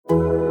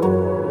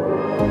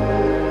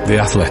The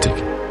Athletic.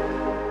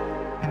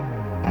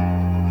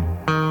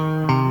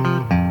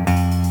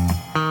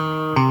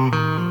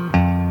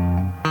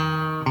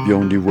 The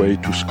only way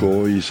to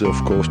score is, of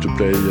course, to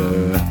play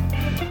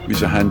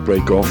with a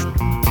handbrake off.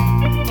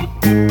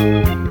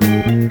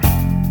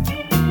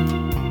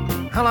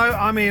 Hello,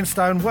 I'm Ian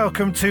Stone.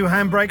 Welcome to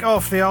Handbrake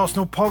Off, the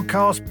Arsenal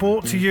podcast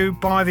brought to you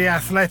by The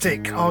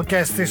Athletic. Our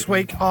guests this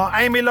week are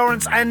Amy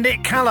Lawrence and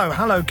Nick Callow.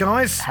 Hello,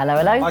 guys. Hello,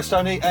 hello. Hi,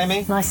 Stoney,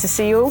 Amy. Nice to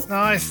see you all.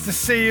 Nice to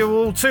see you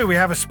all too. We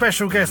have a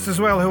special guest as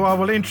well who I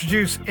will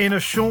introduce in a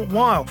short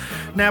while.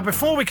 Now,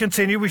 before we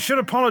continue, we should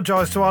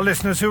apologise to our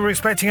listeners who were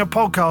expecting a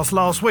podcast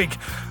last week.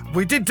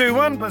 We did do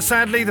one, but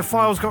sadly the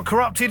files got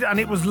corrupted and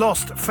it was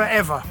lost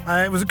forever.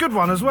 It was a good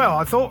one as well,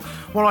 I thought.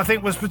 What I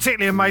think was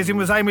particularly amazing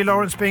was Amy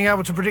Lawrence being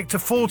able to predict a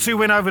 4-2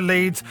 win over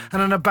Leeds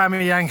and an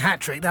Aubameyang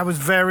hat-trick. That was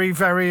very,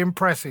 very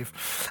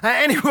impressive.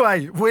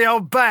 Anyway, we are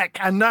back,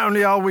 and not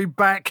only are we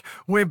back,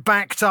 we're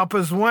backed up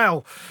as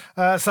well.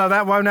 So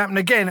that won't happen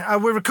again.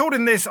 We're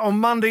recording this on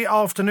Monday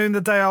afternoon, the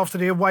day after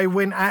the away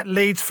win at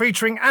Leeds,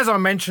 featuring, as I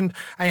mentioned,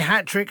 a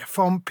hat-trick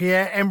from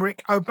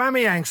Pierre-Emerick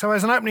Aubameyang. So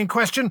as an opening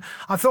question,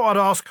 I thought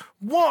I'd ask,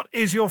 what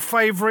is your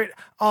favourite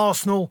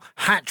Arsenal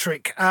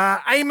hat-trick?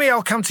 Amy,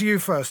 I'll come to you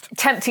first.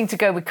 Tempting to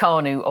go with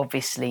Kanu,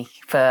 obviously,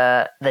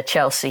 for the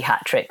Chelsea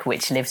hat-trick,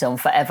 which lives on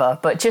forever.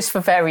 But just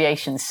for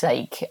variation's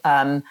sake,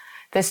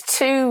 there's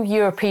two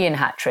European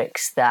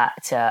hat-tricks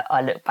that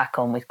I look back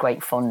on with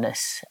great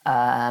fondness.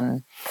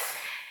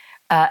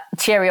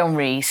 Thierry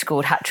Henry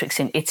scored hat-tricks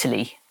in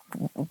Italy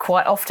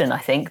quite often, I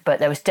think, but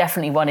there was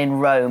definitely one in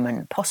Rome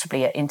and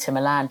possibly at Inter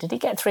Milan. Did he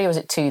get 3 or was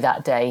it 2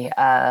 that day?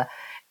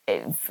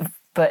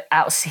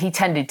 He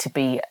tended to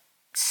be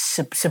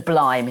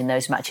sublime in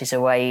those matches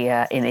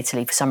away in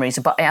Italy for some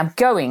reason. But I am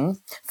going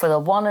for the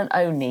one and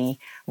only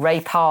Ray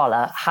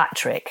Parlour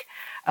hat-trick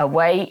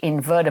away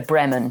in Werder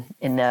Bremen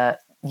in the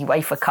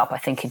UEFA Cup, I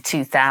think, in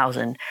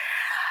 2000.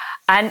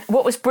 And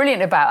what was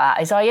brilliant about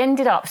that is I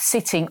ended up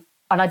sitting,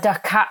 and I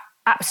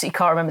absolutely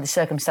can't remember the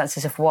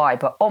circumstances of why,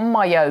 but on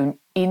my own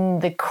in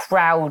the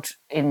crowd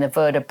in the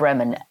Werder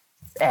Bremen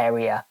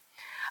area,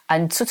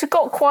 and sort of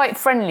got quite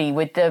friendly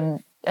with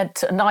them. A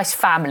nice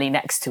family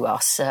next to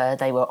us.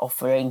 They were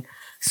offering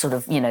sort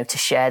of, to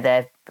share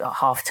their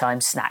half-time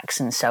snacks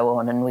and so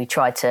on. And we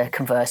tried to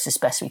converse as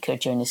best we could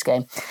during this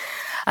game.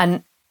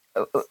 And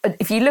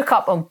if you look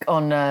up on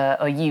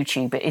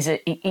YouTube,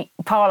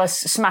 Parlour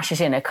smashes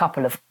in a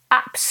couple of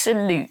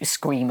absolute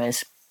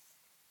screamers.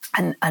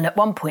 And at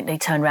one point they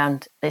turned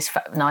around, this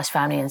nice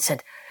family, and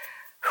said,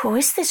 "Who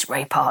is this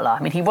Ray Parlour?" I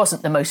mean, he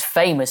wasn't the most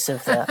famous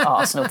of the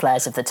Arsenal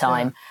players of the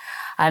time. Yeah.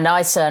 And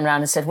I turned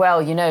around and said, well,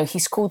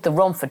 he's called the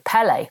Romford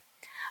Pele.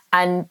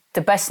 And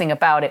the best thing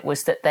about it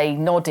was that they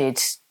nodded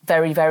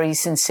very, very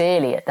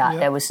sincerely at that. Yeah.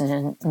 There was,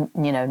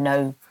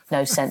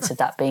 no sense of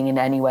that being in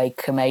any way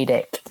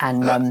comedic.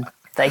 And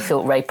they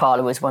thought Ray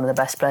Parlour was one of the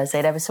best players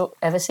they'd ever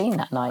seen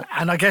that night.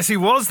 And I guess he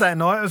was that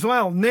night as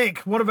well. Nick,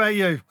 what about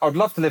you? I'd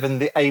love to live in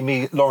the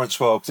Amy Lawrence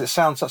world because it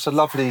sounds such a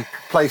lovely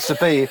place to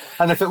be.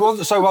 And if it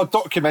wasn't so well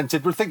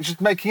documented, we'd think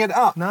she's making it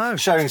up. No.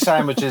 Sharing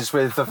sandwiches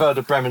with the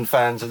Werder Bremen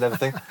fans and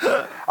everything.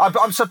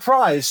 I'm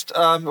surprised.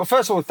 Well,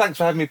 first of all, thanks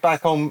for having me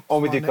back on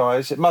with you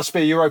guys. It must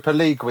be Europa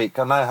League week.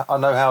 I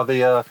know how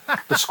the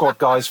squad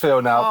guys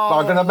feel now. Oh. But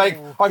I'm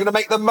going to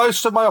make the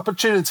most of my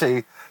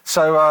opportunity.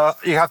 So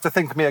you have to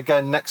think of me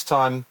again next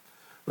time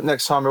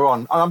we're on.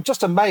 And I'm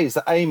just amazed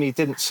that Amy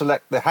didn't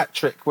select the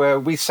hat-trick where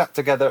we sat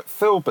together at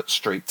Filbert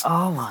Street.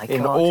 Oh, my God.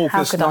 In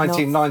August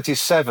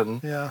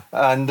 1997. Yeah.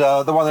 And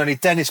the one and only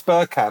Dennis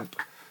Bergkamp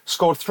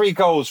scored 3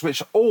 goals,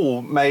 which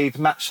all made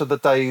Match of the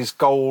Day's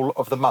goal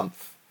of the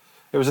month.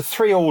 It was a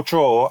 3-3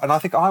 draw, and I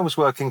think I was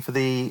working for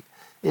the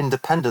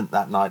Independent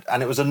that night,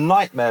 and it was a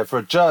nightmare for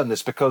a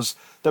journalist because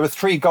there were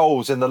 3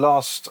 goals in the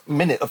last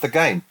minute of the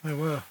game. There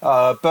were.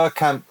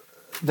 Bergkamp...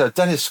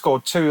 Dennis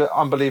scored 2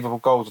 unbelievable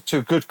goals,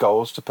 2 good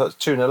goals to put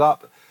 2-0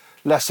 up.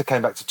 Leicester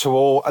came back to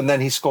 2-2, and then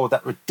he scored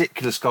that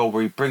ridiculous goal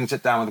where he brings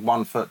it down with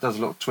one foot, does a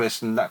little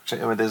twist, and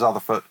with his other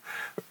foot.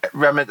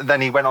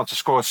 Then he went on to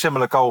score a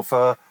similar goal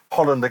for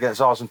Holland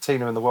against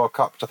Argentina in the World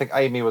Cup, which I think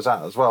Amy was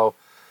at as well.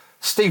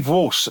 Steve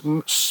Walsh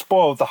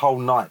spoiled the whole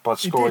night by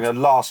scoring a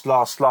last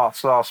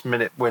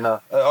minute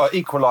winner,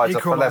 equaliser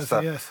for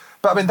Leicester. Yes.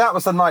 But I mean, that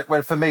was the night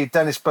when, for me,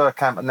 Dennis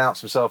Bergkamp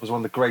announced himself as one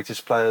of the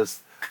greatest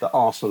players that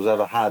Arsenal's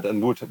ever had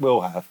and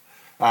will have.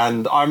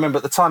 And I remember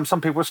at the time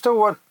some people still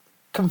weren't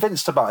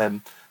convinced about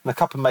him. And a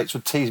couple of mates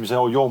would tease me saying,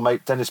 "Oh, your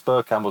mate Dennis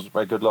Bergkamp wasn't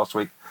very good last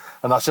week."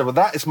 And I said, well,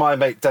 that is my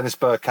mate Dennis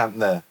Bergkamp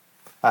there.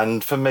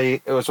 And for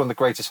me, it was one of the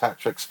greatest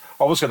hat-tricks.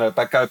 I was going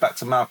to go back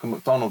to Malcolm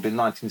McDonald in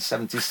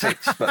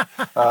 1976,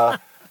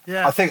 but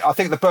Yeah. I think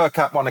the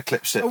Bergkamp one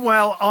eclipsed it.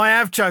 Well, I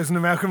have chosen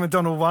the Malcolm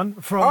McDonald one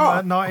from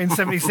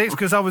 1976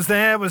 because I was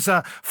there. It was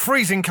a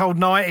freezing cold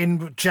night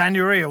in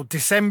January or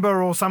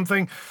December or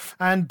something,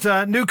 and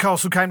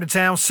Newcastle came to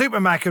town.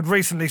 Supermac had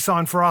recently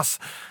signed for us,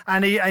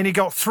 and he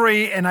got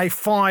 3 in a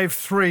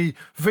 5-3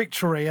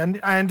 victory,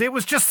 and it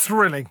was just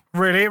thrilling.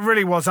 Really, it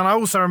really was. And I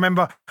also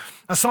remember,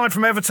 aside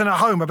from Everton at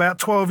home about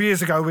 12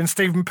 years ago when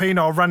Stephen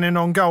Pienaar ran in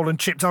on goal and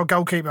chipped our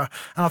goalkeeper,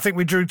 and I think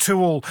we drew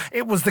 2-2.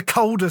 It was the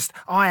coldest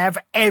I have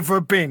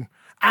ever been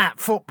at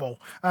football.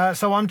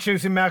 So I'm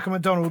choosing Malcolm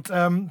McDonald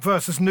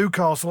versus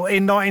Newcastle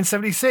in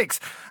 1976.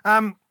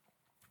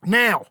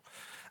 Now,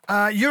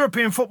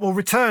 European football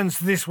returns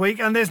this week,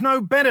 and there's no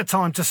better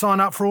time to sign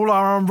up for all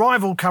our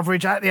unrivaled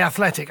coverage at The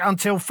Athletic.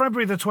 Until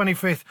February the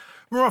 25th,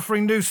 we're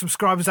offering new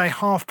subscribers a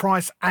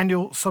half-price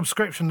annual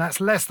subscription. That's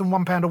less than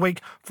 £1 a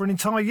week for an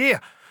entire year.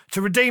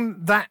 To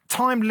redeem that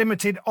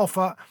time-limited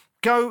offer,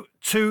 go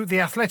to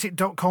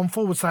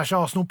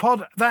theathletic.com/Arsenal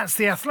pod. That's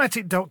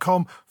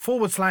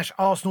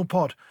theathletic.com/Arsenal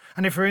pod.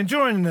 And if you're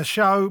enjoying the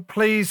show,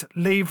 please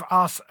leave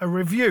us a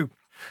review.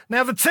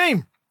 Now, the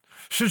team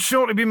should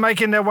shortly be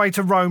making their way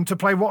to Rome to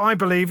play what I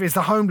believe is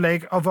the home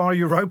leg of our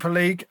Europa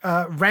League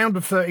round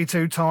of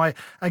 32 tie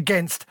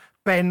against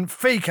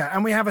Benfica.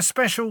 And we have a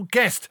special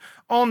guest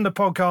on the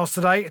podcast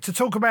today to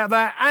talk about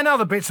that and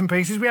other bits and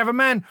pieces. We have a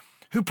man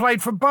who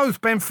played for both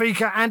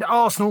Benfica and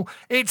Arsenal.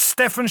 It's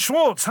Stefan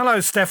Schwarz.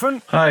 Hello,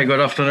 Stefan. Hi, good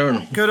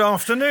afternoon. Good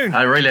afternoon.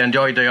 I really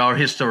enjoyed our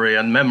history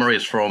and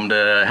memories from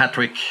the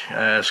hat-trick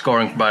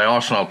scoring by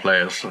Arsenal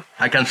players.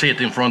 I can see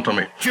it in front of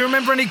me. Do you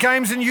remember any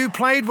games that you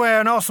played where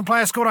an Arsenal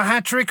player scored a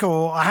hat-trick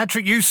or a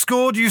hat-trick you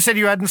scored? You said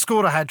you hadn't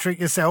scored a hat-trick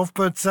yourself,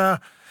 but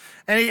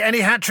any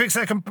hat-tricks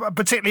that are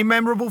particularly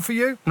memorable for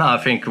you? No, I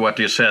think what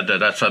you said,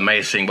 that's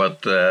amazing.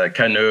 But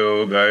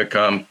Kanu,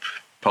 Bergkamp,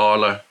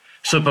 Parler,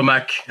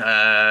 Supermac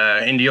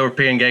in the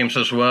European games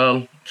as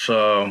well.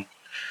 So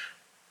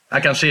I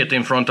can see it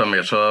in front of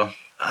me. So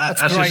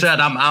as you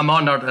said, I'm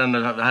honored and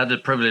I had the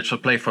privilege to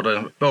play for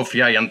both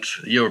giant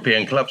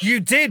European clubs. You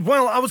did?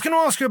 Well, I was going to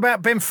ask you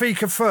about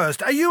Benfica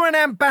first. Are you an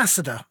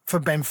ambassador for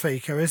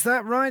Benfica? Is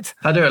that right?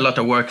 I do a lot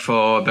of work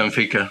for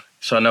Benfica.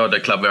 So I know the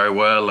club very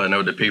well. I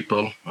know the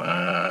people.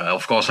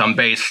 Of course, I'm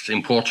based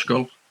in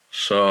Portugal.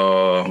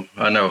 So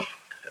I know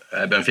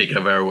Benfica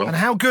very well. And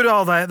how good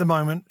are they at the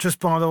moment, just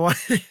by the way?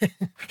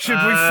 Should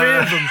we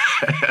fear them?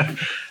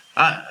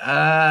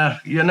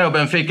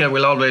 Benfica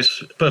will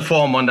always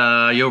perform on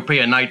the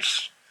European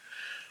nights.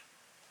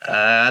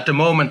 At the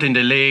moment in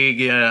the league,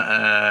 they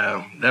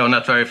are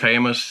not very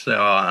famous. They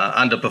are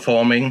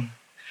underperforming,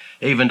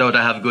 even though they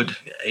have good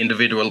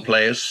individual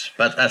players.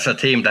 But as a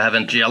team, they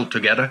haven't gelled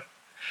together.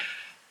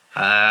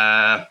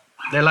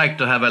 They like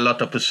to have a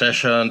lot of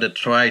possession. They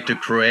try to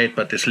create,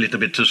 but it's a little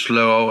bit too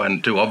slow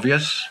and too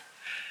obvious.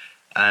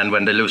 And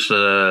when they lose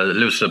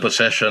the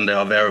possession, they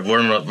are very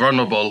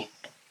vulnerable.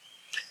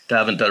 They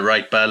haven't the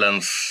right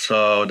balance,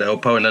 so the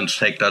opponents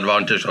take the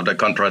advantage of the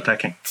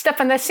counter-attacking.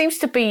 Stefan, there seems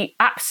to be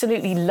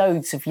absolutely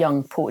loads of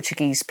young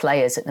Portuguese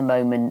players at the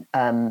moment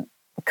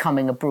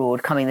coming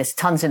abroad. There's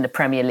tons in the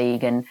Premier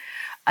League and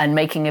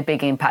making a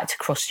big impact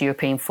across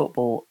European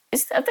football.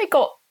 Have they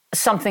got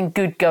something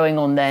good going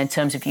on there in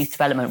terms of youth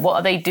development? What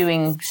are they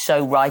doing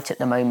so right at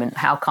the moment?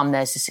 How come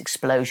there's this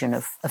explosion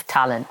of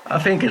talent? I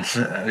think it's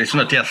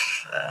not just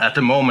at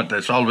the moment.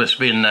 It's always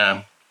been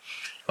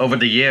over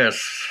the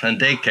years and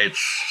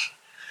decades.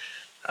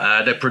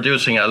 They're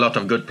producing a lot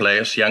of good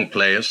players, young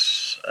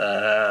players.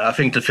 I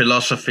think the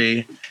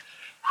philosophy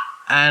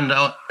and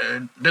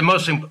the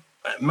most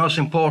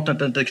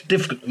important and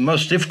the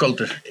most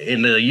difficult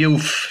in the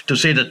youth to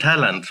see the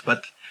talent,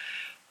 but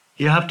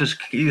you have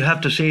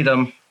to see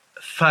them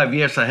 5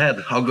 years ahead,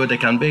 how good they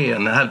can be,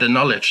 and have the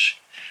knowledge,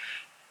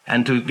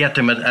 and to get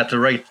them at the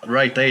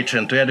right age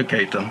and to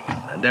educate them.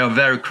 They are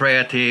very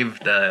creative,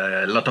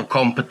 a lot of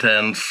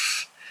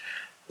competence,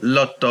 a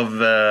lot of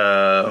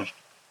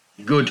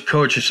good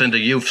coaches in the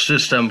youth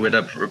system with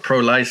a pro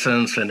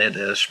license, and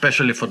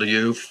especially for the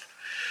youth.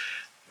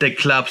 The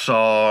clubs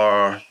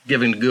are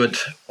giving good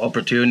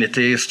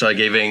opportunities. They're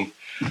giving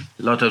a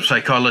lot of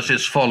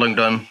psychologists following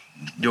them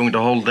during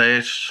the whole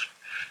days.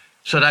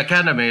 So the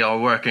academy are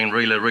working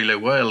really, really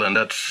well, and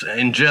that's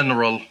in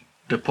general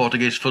the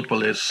Portuguese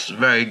football is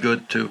very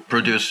good to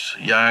produce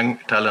young,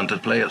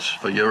 talented players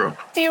for Europe.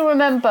 Do you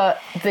remember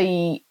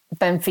the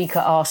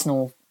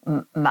Benfica-Arsenal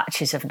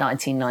matches of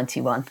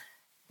 1991?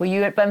 Were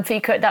you at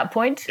Benfica at that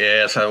point?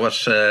 Yes, I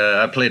was.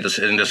 I played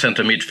in the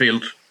centre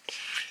midfield.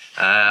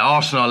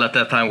 Arsenal at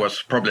that time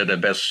was probably the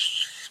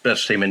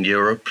best team in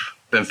Europe.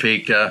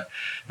 Benfica,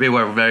 we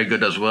were very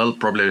good as well,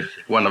 probably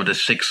one of the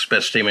 6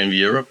 best teams in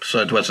Europe. So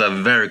it was a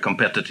very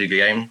competitive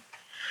game.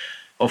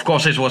 Of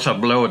course, it was a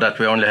blow that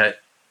we only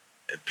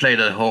played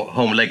a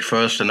home leg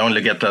first and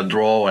only get a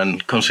draw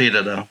and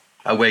conceded a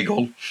away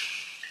goal.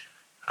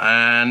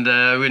 And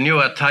we knew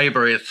at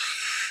Highbury,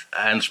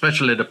 and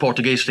especially the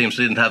Portuguese teams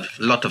didn't have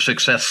a lot of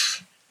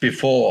success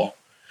before.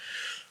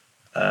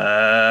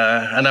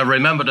 And I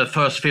remember the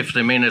first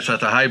 15 minutes at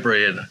the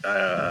Highbury,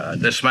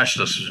 they smashed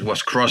us. It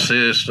was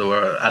crosses, they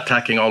were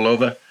attacking all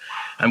over.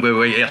 And we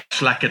were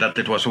just lucky that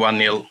it was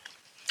 1-0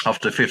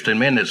 after 15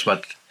 minutes.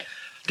 But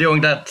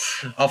during that,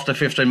 after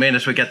 15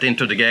 minutes, we get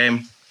into the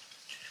game,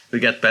 we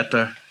get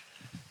better,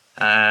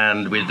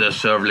 and we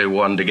deservedly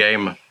won the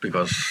game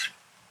because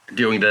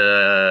during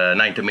the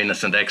 90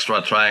 minutes and the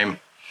extra time,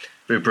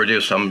 we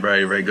produced some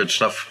very, very good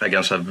stuff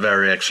against a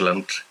very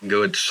excellent,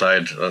 good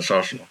side as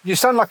Arsenal. You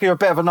sound like you're a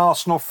bit of an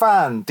Arsenal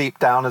fan deep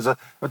down. I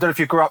don't know if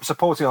you grew up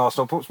supporting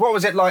Arsenal. What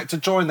was it like to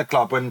join the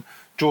club when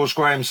George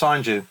Graham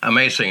signed you?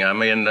 Amazing. I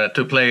mean,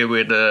 to play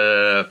with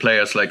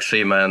players like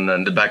Seaman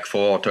and the back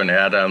four, Tony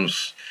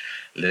Adams,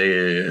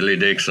 Lee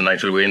Dixon,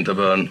 Nigel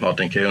Winterburn,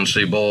 Martin Keown,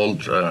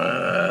 Seabold,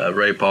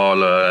 Ray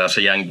Parlour as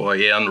a young boy,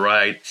 Ian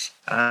Wright.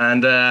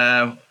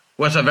 And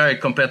was a very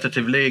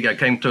competitive league. I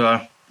came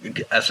to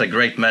as a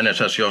great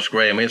manager as George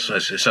Graham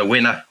is a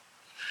winner.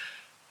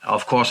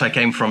 Of course, I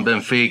came from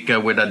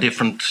Benfica with a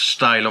different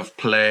style of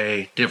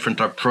play, different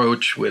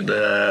approach with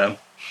the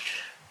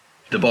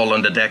ball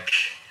on the deck,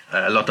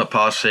 a lot of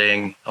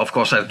passing. Of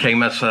course, I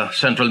came as a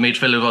central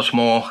midfielder. It was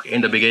more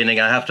in the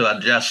beginning. I have to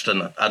adjust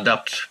and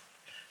adapt,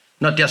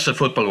 not just the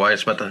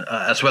football-wise, but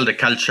as well the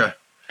culture.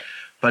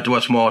 But it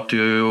was more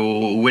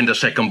to win the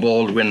second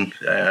ball,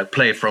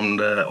 play from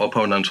the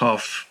opponent's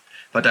half.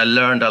 But I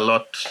learned a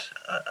lot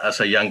as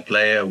a young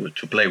player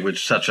to play with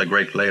such a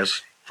great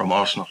players from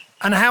Arsenal.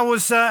 And how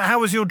was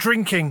your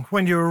drinking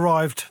when you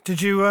arrived?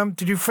 Did you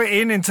fit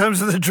in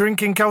terms of the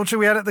drinking culture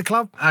we had at the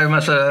club? I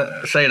must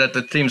say that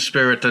the team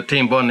spirit, the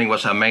team bonding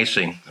was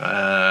amazing.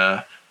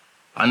 I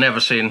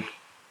have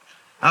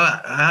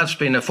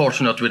been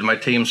fortunate with my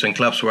teams and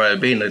clubs where I've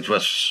been. It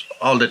was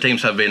all the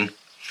teams have been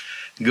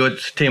good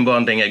team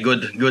bonding, a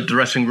good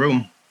dressing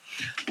room.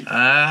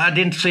 I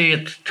didn't see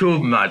it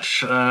too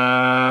much.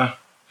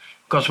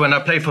 Because when I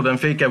played for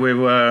Benfica,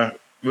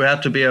 we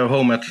had to be at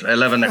home at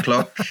 11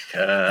 o'clock.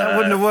 That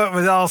wouldn't have worked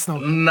with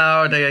Arsenal.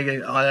 No,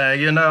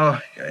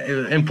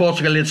 in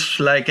Portugal it's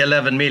like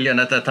 11 million.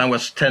 At that time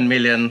was 10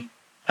 million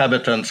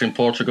inhabitants in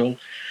Portugal.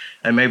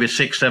 And maybe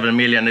 6-7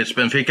 million is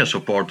Benfica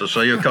supporters, so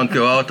you can't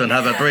go out and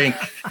have a drink.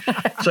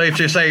 So if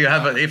you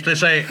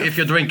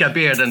drink a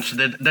beer, then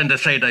they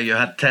say that you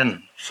had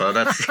 10. So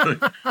that's you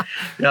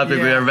have to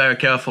be very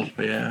careful.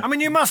 Yeah. I mean,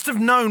 you must have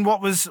known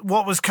what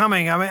was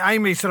coming. I mean,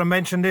 Amy sort of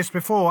mentioned this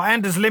before.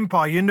 Anders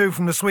Limpar, you knew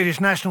from the Swedish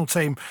national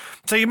team,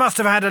 so you must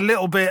have had a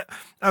little bit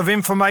of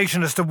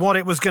information as to what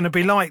it was going to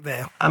be like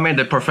there. I mean,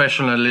 the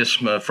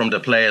professionalism from the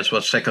players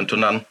was second to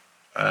none.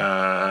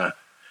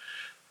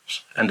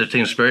 And the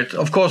team spirit.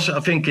 Of course, I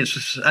think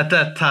it's at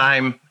that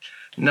time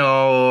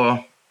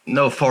no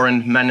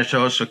foreign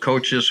managers or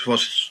coaches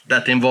was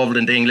that involved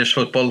in the English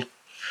football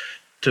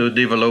to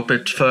develop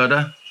it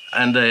further.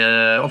 And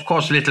of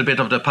course, a little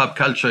bit of the pub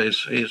culture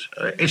is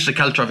the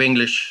culture of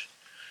English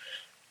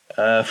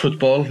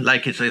football,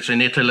 like it's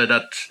in Italy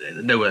that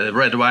the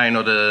red wine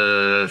or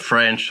the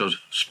French or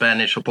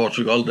Spanish or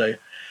Portugal, they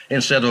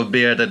instead of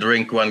beer they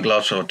drink 1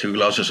 glass or 2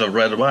 glasses of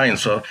red wine.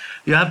 So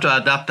you have to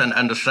adapt and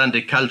understand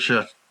the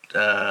culture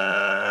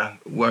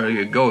where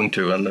you're going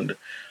to, and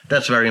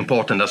that's very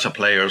important as a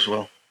player as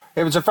well.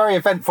 It was a very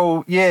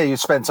eventful year you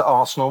spent at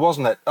Arsenal,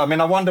 wasn't it? I mean,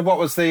 I wonder what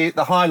was the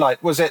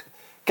highlight. Was it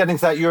getting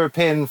to that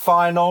European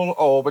final,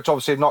 or which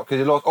obviously not because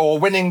you lost, or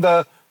winning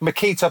the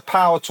Makita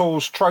Power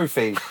Tools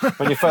Trophy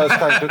when you first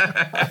came to...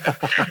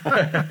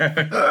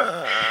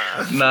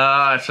 No,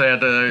 I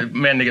said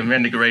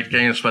many great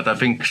games, but I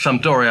think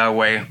Sampdoria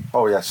away.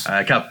 Oh yes,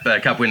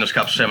 Cup Winners'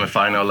 Cup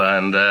semi-final,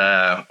 and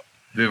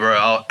we were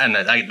out, and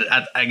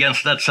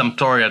against that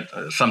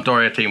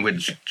Sampdoria team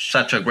with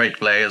such a great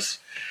players,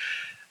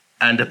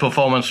 and the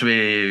performance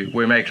we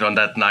made on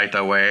that night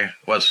away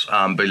was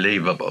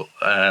unbelievable.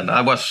 And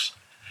I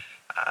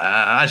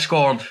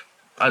scored the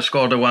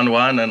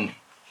 1-1, and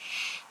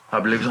I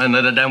believe, and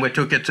then we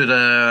took it to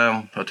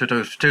the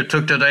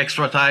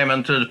extra time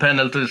and to the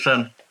penalties,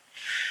 and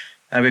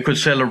we could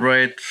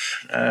celebrate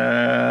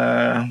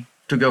to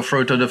go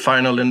through to the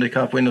final in the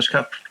Cup Winners'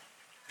 Cup.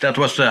 That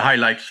was the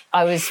highlight.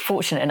 I was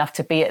fortunate enough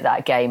to be at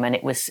that game, and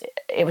it was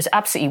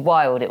absolutely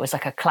wild. It was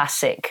like a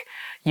classic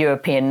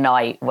European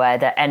night where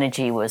the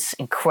energy was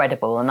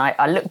incredible. And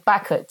I looked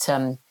back at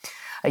a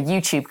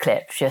YouTube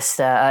clip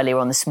just earlier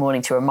on this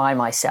morning to remind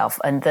myself,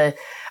 and the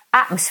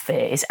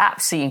atmosphere is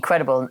absolutely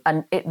incredible.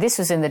 And this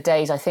was in the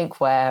days, I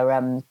think,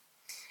 where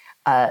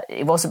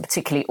it wasn't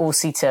particularly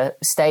all-seater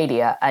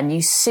stadia, and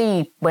you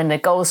see when the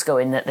goals go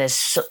in that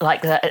there's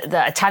like the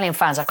Italian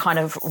fans are kind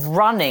of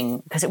running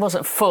because it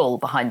wasn't full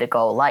behind the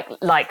goal,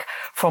 like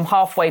from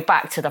halfway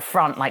back to the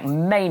front like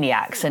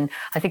maniacs. And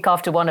I think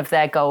after one of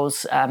their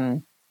goals,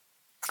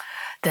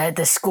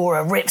 the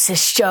scorer rips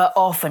his shirt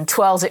off and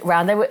twirls it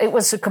round. It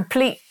was a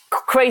complete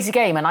crazy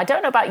game. And I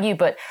don't know about you,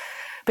 but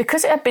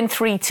because it had been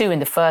 3-2 in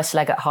the first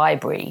leg at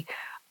Highbury,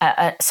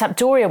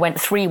 Sampdoria went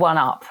 3-1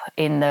 up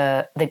in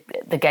the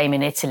game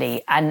in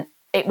Italy, and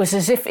it was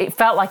as if it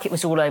felt like it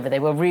was all over. They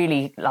were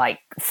really like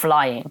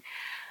flying,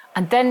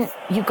 and then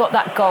you got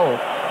that goal,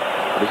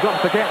 But he's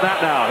got to forget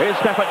that now. Here's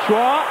Stefan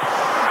Schwartz.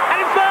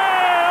 And it's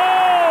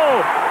there!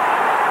 Oh!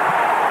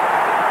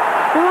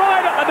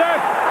 Right at the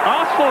death.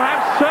 Arsenal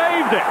have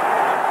saved it.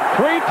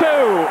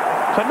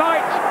 3-2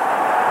 tonight.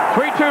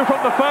 3-2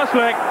 from the first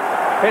leg.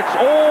 It's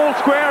all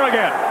square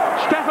again.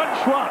 Stefan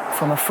Schwartz.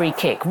 From a free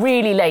kick,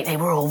 really late, they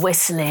were all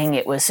whistling.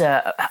 It was,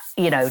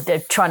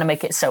 they're trying to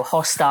make it so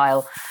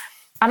hostile.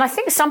 And I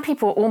think some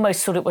people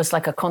almost thought it was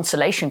like a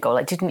consolation goal.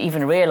 I didn't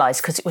even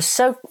realise because it was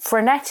so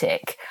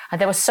frenetic and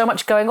there was so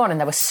much going on and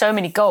there were so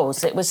many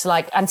goals. It was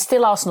like, and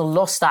still Arsenal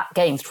lost that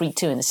game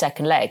 3-2 in the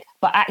second leg.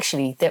 But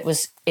actually, that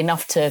was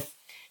enough to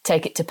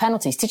take it to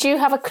penalties. Did you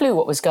have a clue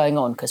what was going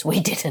on? Because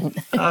we didn't.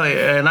 Oh,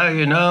 yeah,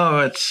 now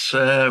it's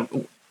the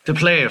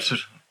players.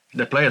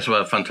 The players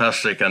were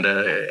fantastic and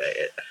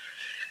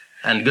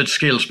good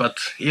skills. But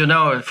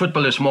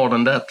football is more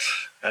than that.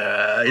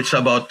 It's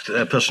about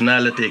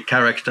personality,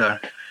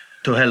 character,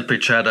 to help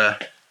each other,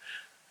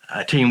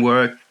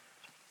 teamwork,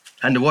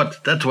 and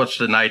that was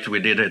the night we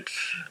did it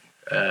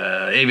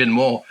even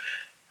more.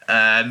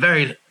 All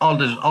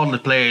the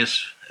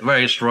players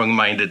very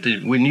strong-minded.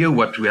 We knew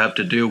what we had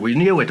to do. We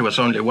knew it was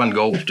only one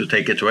goal to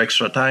take it to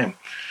extra time,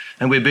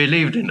 and we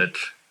believed in it.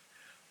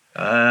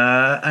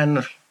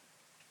 And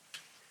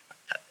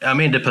I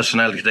mean the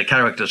personality, the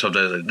characters of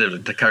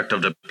the character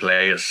of the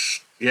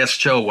players, yes,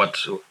 show what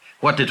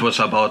it was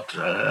about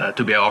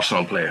to be an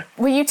Arsenal player.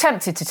 Were you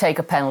tempted to take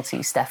a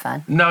penalty,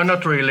 Stefan? No,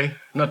 not really.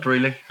 Not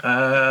really.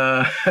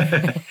 A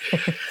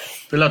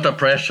lot of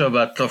pressure,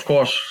 but of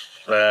course,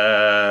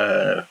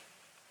 but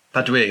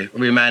we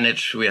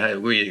managed. We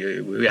had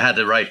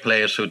the right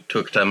players who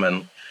took them,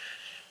 and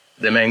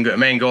the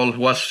main goal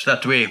was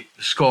that we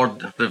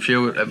scored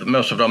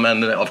most of them,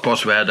 and of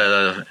course we had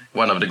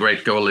one of the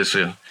great goalies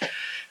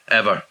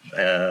ever,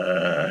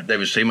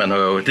 David Seaman,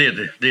 who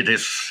did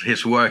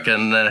his work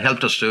and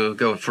helped us to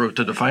go through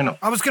to the final.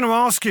 I was going to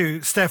ask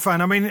you,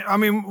 Stefan, I mean,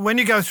 when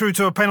you go through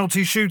to a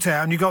penalty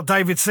shootout and you got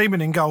David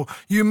Seaman in goal,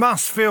 you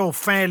must feel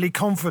fairly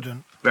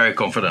confident. Very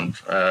confident.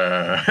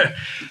 I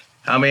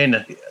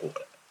mean,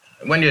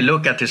 when you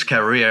look at his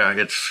career,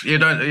 you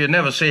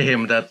never see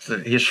him that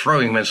he's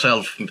throwing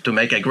himself to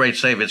make a great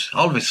save. It's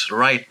always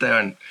right there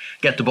and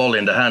get the ball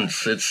in the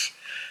hands. It's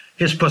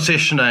his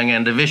positioning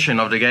and the vision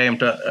of the game,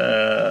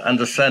 the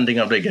understanding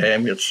of the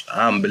game, it's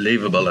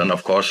unbelievable. And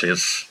of course,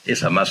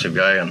 he's a massive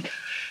guy, and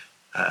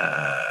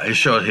he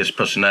shows his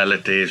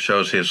personality,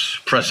 shows his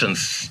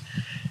presence.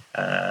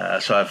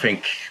 So I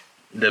think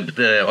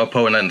the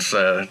opponents,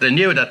 they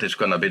knew that it's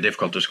going to be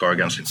difficult to score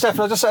against him.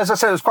 Stefan, as I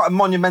said, it was quite a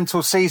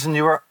monumental season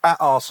you were at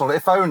Arsenal.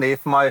 If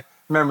my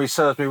memory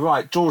serves me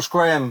right, George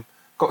Graham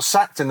got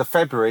sacked in the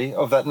February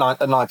of that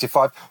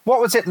 95. What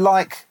was it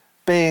like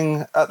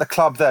being at the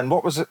club then?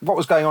 What was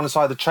going on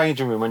inside the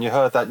changing room when you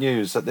heard that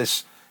news that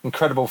this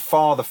incredible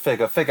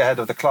figurehead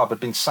of the club had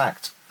been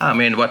sacked? I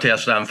mean, what he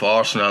has done for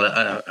Arsenal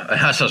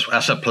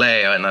as a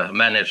player and a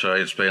manager,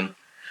 there's been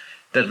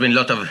a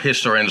lot of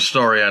history and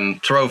story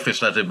and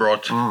trophies that he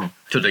brought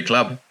to the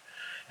club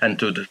and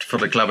for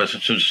the club as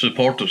to the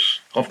supporters.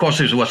 Of course,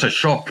 it was a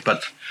shock,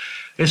 but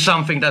it's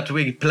something that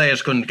we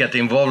players couldn't get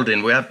involved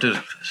in. We have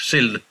to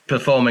still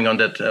performing on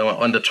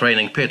the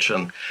training pitch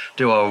and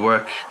do our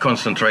work,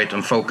 concentrate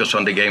and focus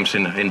on the games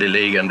in the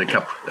league and the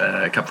Cup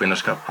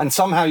Winners' Cup. And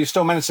somehow you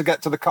still managed to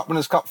get to the Cup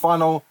Winners' Cup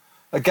final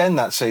again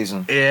that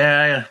season.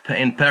 Yeah,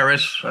 in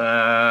Paris.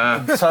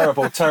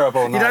 Terrible.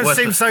 You don't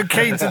seem so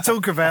keen to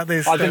talk about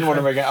this. I didn't want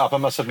to bring it up, I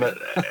must admit.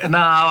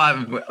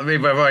 No, we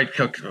were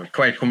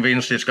quite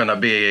convinced it's going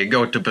to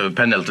go to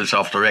penalties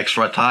after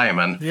extra time,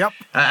 and yep.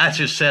 As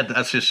you said,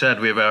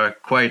 we were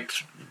quite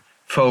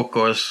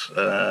focused,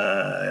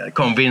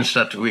 convinced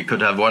that we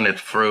could have won it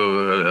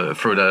through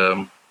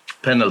the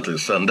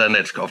penalties, and then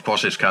it's come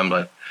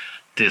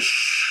this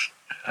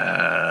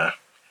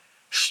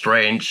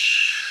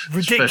strange,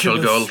 ridiculous.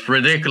 Special goal.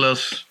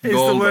 Ridiculous is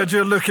goal. The word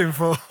you're looking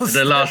for.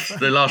 the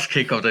last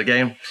kick of the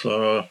game.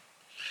 So it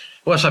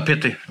was a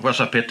pity.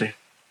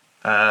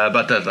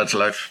 But that's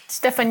life.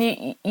 Stefan,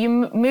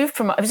 you moved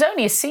from, it was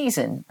only a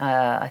season,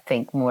 I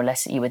think, more or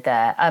less, that you were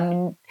there.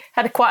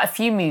 Had quite a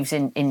few moves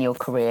in your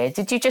career.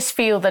 Did you just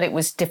feel that it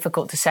was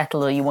difficult to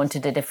settle, or you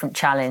wanted a different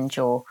challenge,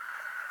 or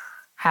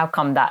how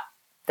come that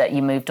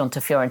you moved on to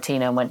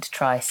Fiorentina and went to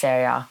try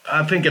Serie A?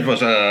 I think it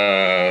was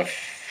a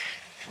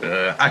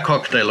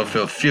cocktail of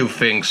a few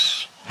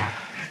things.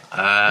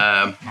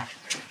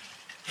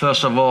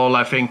 First of all,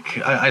 I think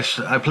I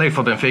played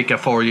for Benfica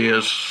 4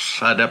 years.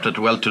 I adapted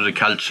well to the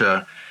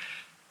culture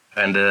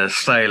and the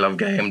style of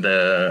game,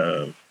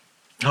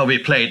 how we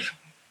played.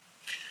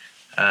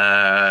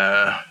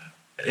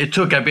 It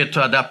took a bit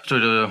to adapt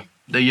to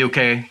the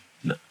UK.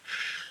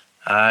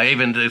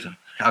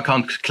 I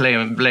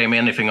can't blame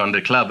anything on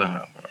the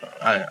club.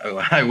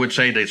 I would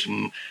say it's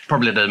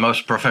probably the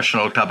most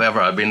professional club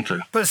ever I've been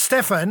to. But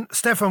Stefan,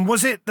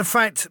 was it the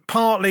fact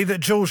partly that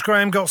George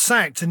Graham got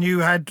sacked and you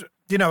had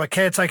a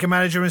caretaker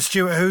manager in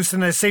Stuart Houston.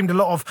 There seemed a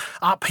lot of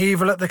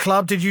upheaval at the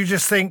club. Did you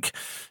just think,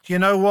 you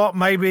know what,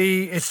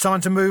 maybe it's time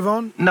to move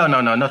on? No,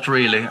 not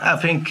really. I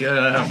think,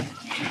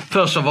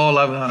 first of all,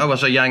 I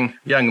was a young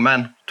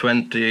man,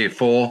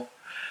 24,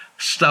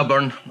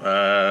 stubborn,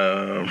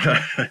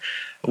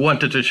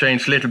 wanted to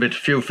change a little bit,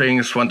 few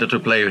things, wanted to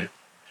play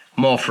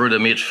more through the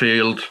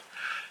midfield.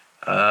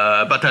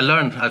 But I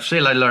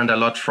learned a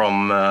lot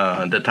from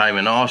the time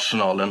in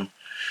Arsenal, and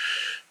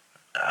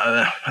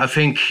I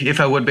think if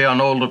I would be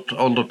an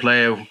older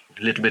player, a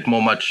little bit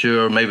more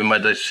mature, maybe my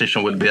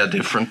decision would be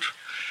different.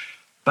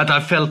 But I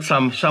felt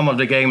some of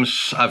the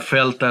games, I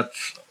felt that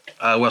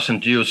I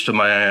wasn't used to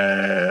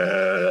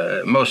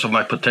most of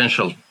my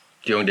potential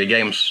during the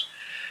games.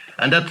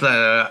 And that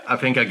I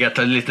think I get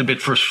a little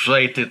bit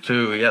frustrated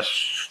to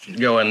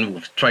go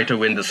and try to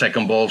win the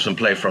second balls and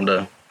play from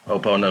the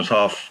opponent's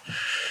half.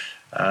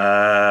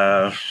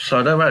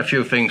 So there were a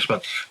few things,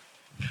 but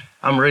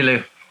I'm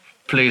really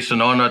pleased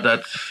and honored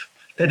that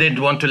they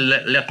didn't want to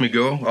let me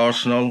go,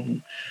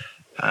 Arsenal.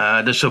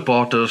 The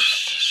supporters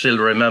still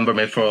remember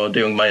me for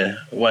doing my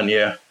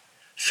 1-year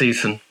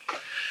season.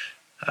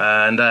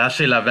 And I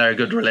still have a very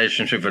good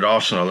relationship with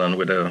Arsenal and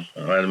with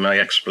my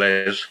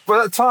ex-players.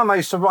 Well, at the time I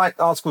used to write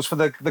articles for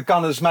the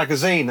Gunners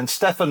magazine, and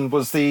Stefan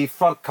was the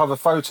front cover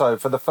photo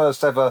for the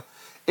first ever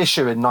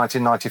issue in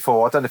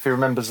 1994. I don't know if he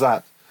remembers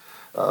that.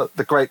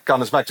 The great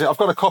Gunners magazine. I've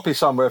got a copy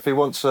somewhere if he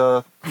wants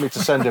me to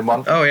send him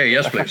one. Oh, yeah,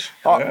 yes, please.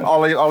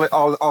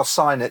 I'll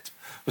sign it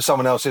with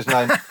someone else's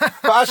name.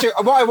 But actually,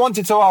 what I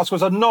wanted to ask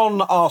was a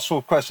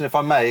non-Arsenal question, if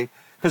I may.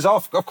 Because,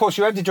 of course,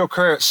 you ended your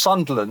career at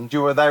Sunderland.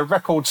 You were their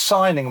record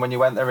signing when you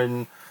went there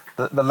in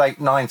the late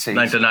 90s.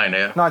 99,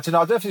 yeah. 99. I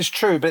don't know if it's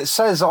true, but it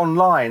says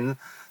online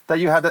that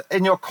you had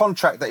in your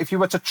contract that if you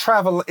were to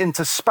travel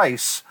into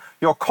space,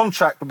 your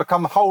contract would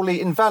become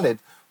wholly invalid.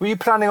 Were you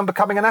planning on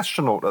becoming an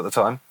astronaut at the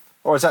time?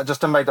 Or is that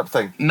just a made-up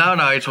thing? No,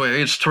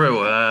 it's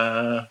true.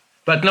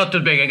 But not to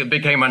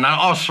become an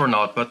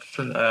astronaut, but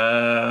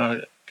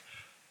to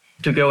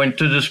go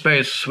into the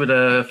space with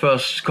the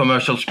first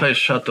commercial space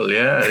shuttle.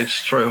 Yeah,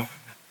 it's true.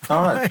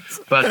 All right.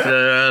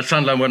 But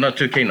Sunderland were not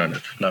too keen on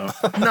it, no.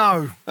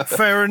 No,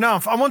 fair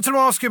enough. I wanted to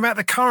ask you about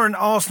the current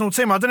Arsenal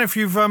team. I don't know if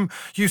you've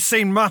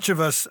seen much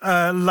of us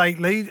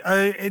lately.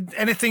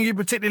 Anything you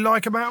particularly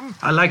like about them?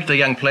 I like the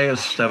young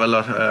players. They have a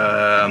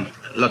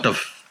lot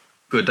of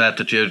good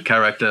attitude,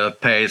 character,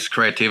 pace,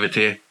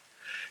 creativity.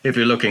 If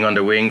you're looking on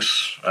the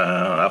wings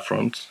up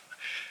front,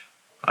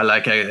 I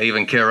like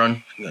even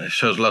Kieran. He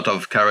shows a lot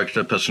of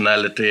character,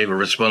 personality,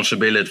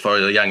 responsibility for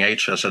a young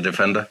age as a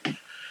defender.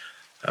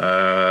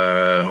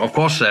 Of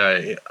course,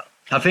 I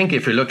think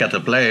if you look at the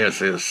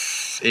players,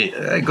 it's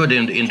good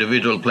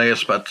individual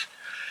players, but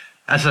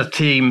as a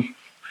team,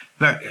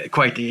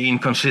 quite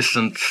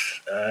inconsistent.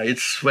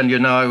 It's when you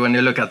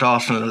look at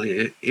Arsenal,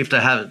 if they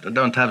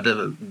don't have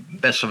the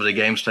best of the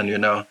games, then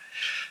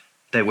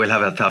they will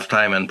have a tough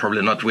time and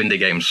probably not win the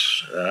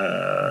games.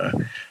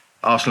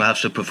 Arsenal has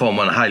to perform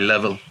on a high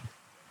level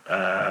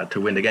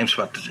to win the games,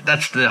 but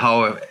that's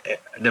how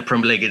the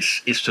Premier League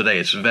is today.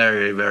 It's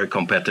very, very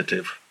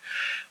competitive.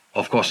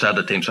 Of course, the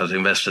other teams have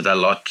invested a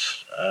lot.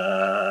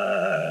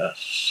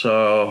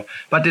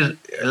 But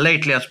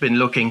lately it's been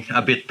looking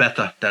a bit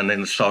better than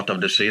in the start of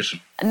the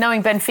season.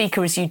 Knowing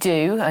Benfica as you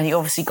do, and you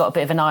obviously got a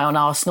bit of an eye on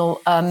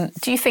Arsenal,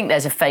 do you think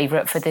there's a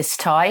favourite for this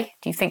tie?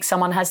 Do you think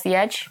someone has the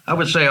edge? I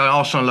would say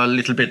Arsenal are a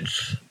little bit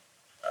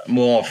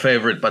more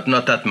favourite, but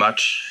not that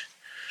much.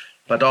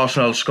 But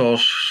Arsenal the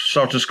strikers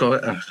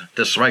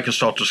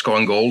start to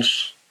score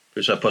goals,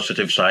 which are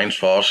positive signs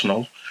for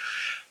Arsenal.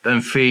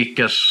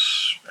 Benfica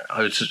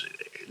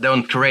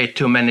don't create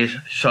too many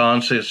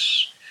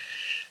chances,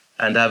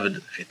 and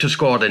to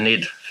score they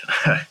need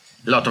a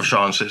lot of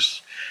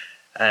chances.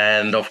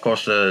 And of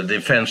course the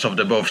defense of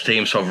both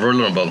teams are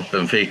vulnerable,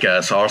 Benfica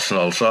as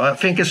Arsenal. So I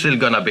think it's still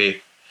going to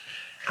be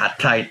a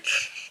tight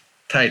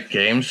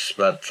games,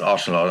 but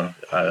Arsenal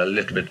are a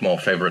little bit more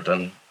favourite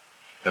than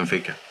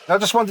Benfica. I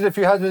just wondered if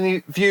you had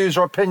any views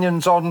or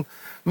opinions on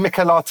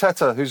Mikel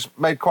Arteta, who's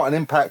made quite an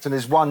impact in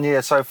his 1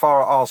 year so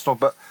far at Arsenal,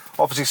 but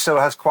obviously still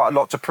has quite a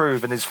lot to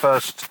prove in his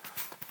first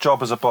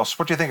job as a boss.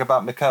 What do you think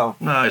about Mikel?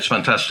 No, it's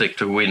fantastic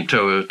to win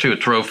two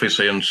trophies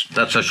in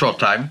that's a short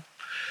time.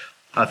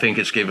 I think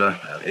it's given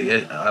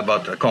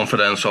about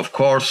confidence, of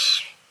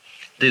course.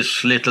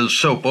 This little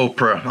soap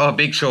opera,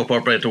 big soap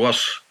opera it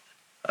was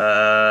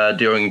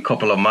during a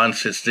couple of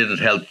months. It didn't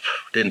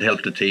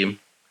help the team.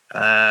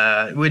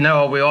 We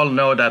all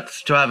know that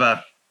to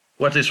have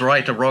what is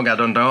right or wrong, I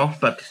don't know,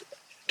 but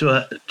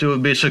to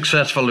be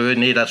successful, we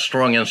need a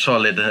strong and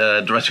solid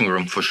dressing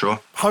room for sure.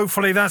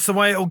 Hopefully that's the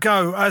way it'll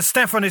go.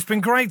 Stefan, it's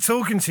been great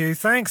talking to you.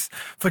 Thanks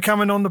for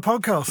coming on the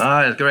podcast.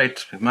 It's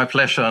great. My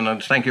pleasure,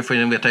 and thank you for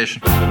the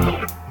invitation.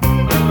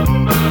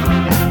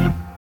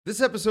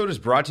 This episode is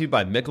brought to you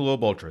by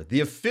Michelob Ultra,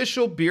 the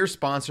official beer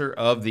sponsor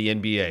of the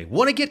NBA.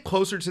 Want to get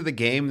closer to the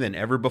game than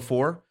ever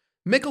before?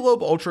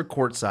 Michelob Ultra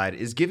Courtside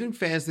is giving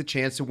fans the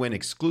chance to win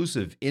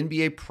exclusive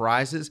NBA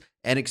prizes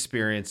and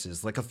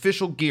experiences like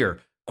official gear,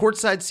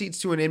 courtside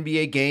seats to an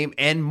NBA game,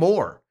 and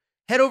more.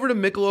 Head over to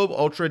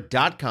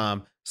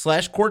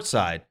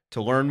michelobultra.com/courtside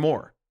to learn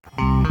more.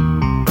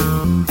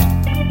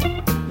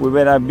 We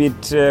were a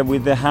bit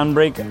with the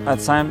handbrake at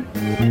time.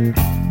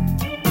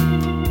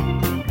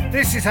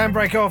 This is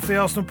Handbrake Off, the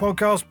Arsenal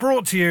podcast,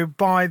 brought to you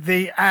by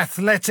The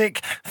Athletic.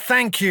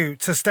 Thank you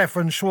to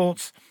Stefan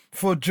Schwarz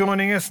for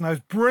joining us and those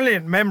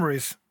brilliant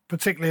memories,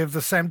 particularly of the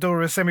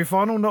Sampdoria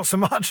semi-final, not so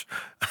much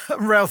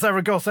Real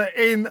Zaragoza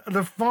in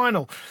the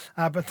final.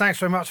 But thanks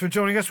very much for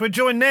joining us. We're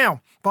joined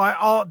now by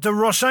Art de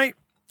Roche,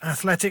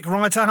 Athletic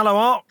writer. Hello,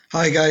 Art.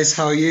 Hi, guys.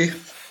 How are you?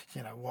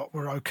 You know what?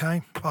 We're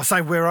okay. I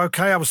say we're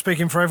okay. I was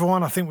speaking for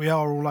everyone. I think we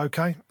are all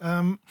okay.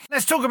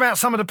 Let's talk about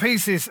some of the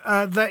pieces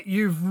that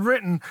you've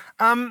written.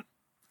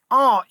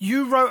 Art,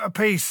 you wrote a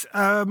piece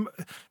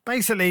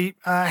basically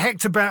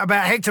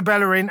about Hector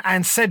Bellerin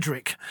and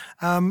Cedric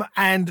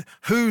and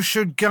who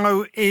should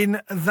go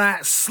in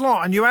that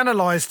slot. And you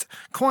analysed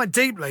quite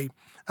deeply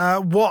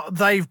what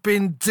they've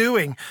been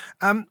doing.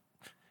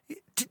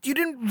 You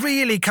didn't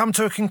really come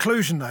to a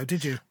conclusion, though,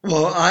 did you?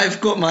 Well, I've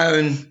got my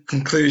own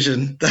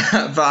conclusion,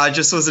 but I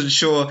just wasn't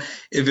sure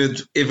if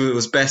it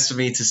was best for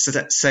me to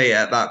say it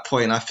at that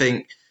point. I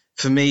think,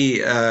 for me,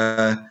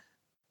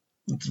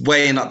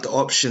 weighing up the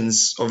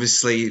options,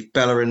 obviously,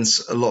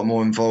 Bellerin's a lot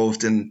more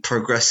involved in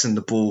progressing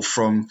the ball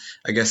from,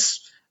 I guess,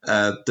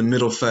 the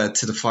middle third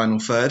to the final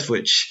third,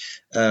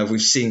 which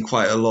we've seen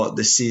quite a lot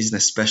this season,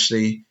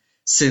 especially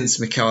since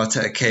Mikel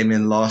Arteta came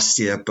in last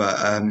year.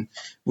 But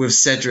with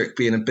Cedric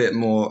being a bit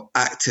more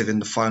active in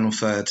the final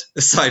third,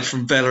 aside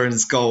from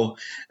Bellerin's goal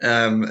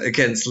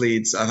against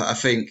Leeds, I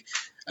think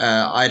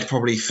I'd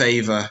probably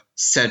favour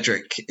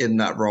Cedric in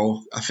that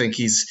role. I think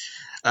he's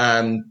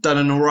done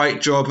an all right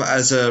job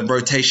as a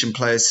rotation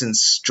player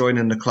since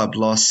joining the club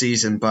last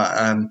season, but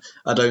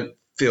I don't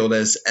feel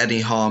there's any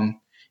harm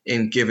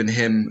in giving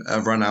him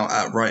a run out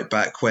at right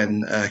back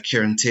when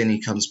Kieran Tierney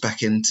comes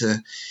back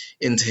into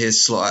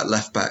his slot at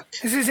left back.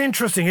 This is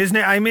interesting, isn't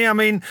it, Amy? I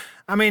mean,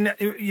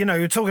 you know,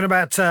 you're talking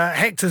about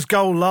Hector's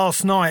goal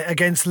last night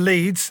against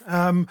Leeds,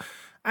 and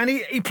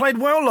he played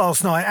well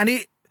last night, and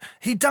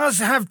he does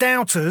have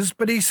doubters,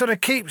 but he sort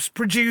of keeps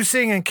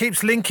producing and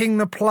keeps linking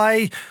the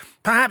play.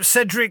 Perhaps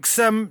Cedric's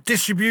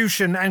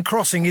distribution and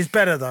crossing is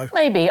better, though.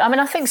 Maybe. I mean,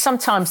 I think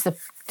sometimes the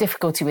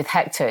difficulty with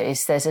Hector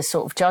is there's a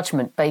sort of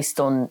judgment based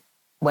on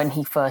when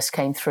he first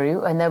came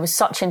through, and there was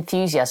such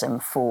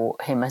enthusiasm for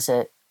him as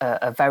a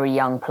very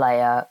young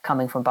player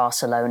coming from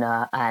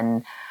Barcelona,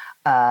 and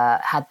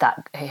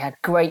he had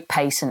great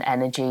pace and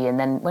energy. And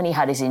then when he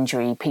had his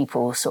injury,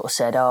 people sort of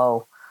said,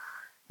 "Oh,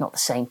 not the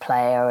same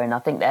player." And I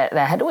think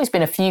there had always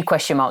been a few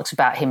question marks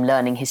about him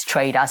learning his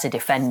trade as a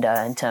defender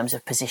in terms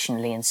of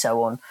positionally and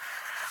so on.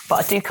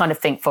 But I do kind of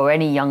think for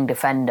any young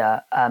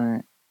defender,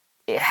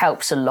 it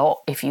helps a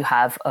lot if you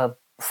have a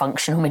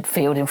functional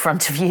midfield in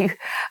front of you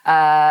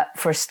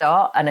for a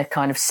start, and a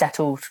kind of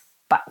settled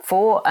back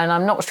four. And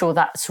I'm not sure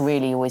that's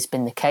really always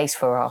been the case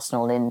for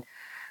Arsenal in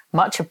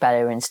much of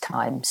Bellerin's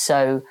time.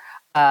 So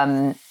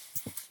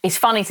it's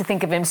funny to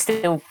think of him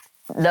still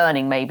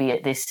learning maybe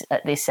at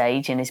this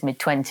age in his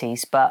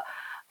mid-20s, but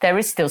there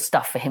is still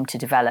stuff for him to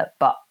develop.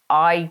 But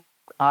I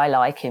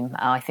like him.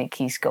 I think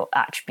he's got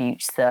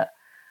attributes that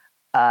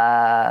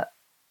are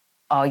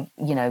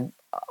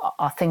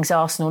things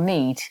Arsenal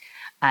need.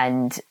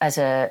 And as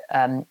I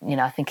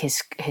think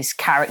his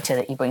character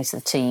that he brings to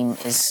the team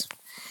is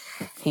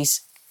he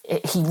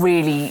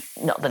really,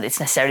 not that it's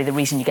necessarily the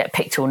reason you get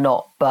picked or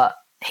not, but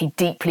he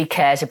deeply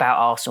cares about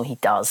Arsenal. He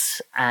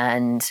does,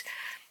 and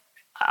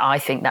I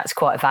think that's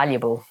quite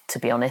valuable, to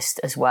be honest,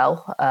 as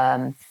well.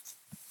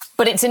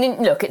 But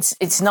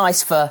it's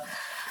nice for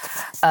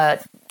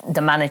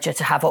the manager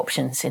to have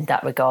options in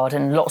that regard,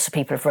 and lots of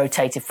people have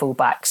rotated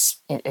fullbacks,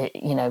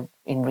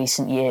 in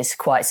recent years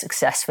quite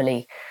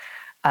successfully.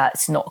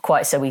 It's not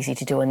quite so easy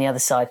to do on the other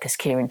side because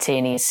Kieran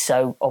Tierney is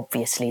so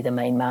obviously the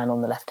main man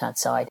on the left-hand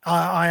side.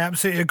 I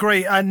absolutely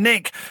agree.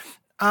 Nick,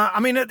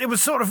 it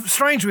was sort of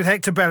strange with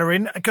Hector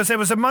Bellerin because there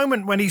was a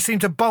moment when he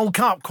seemed to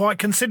bulk up quite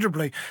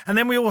considerably, and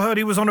then we all heard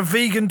he was on a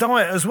vegan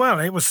diet as well.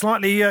 It was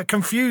slightly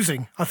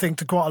confusing, I think,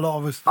 to quite a lot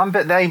of us. I'm a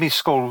bit in Amy's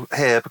school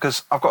here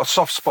because I've got a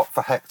soft spot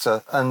for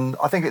Hector, and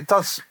I think it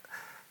does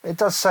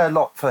say a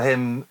lot for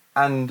him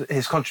and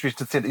his contribution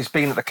to the team. He's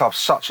been at the club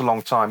such a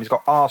long time. He's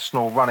got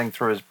Arsenal running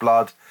through his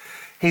blood.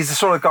 He's the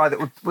sort of guy that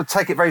would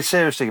take it very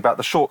seriously about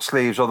the short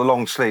sleeves or the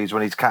long sleeves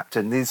when he's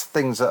captain. These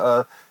things that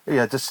are,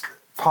 just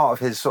part of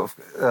his sort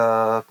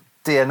of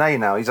DNA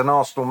now. He's an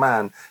Arsenal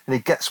man, and he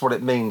gets what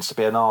it means to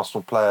be an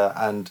Arsenal player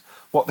and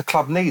what the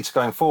club needs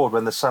going forward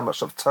when there's so much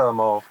sort of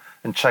turmoil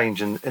and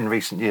change in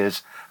recent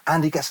years.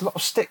 And he gets a lot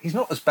of stick. He's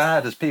not as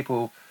bad as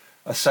people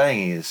are saying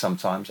he is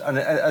sometimes. And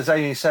as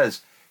Amy says,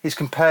 he's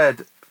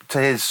compared to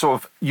his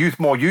sort of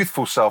more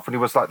youthful self when he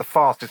was like the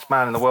fastest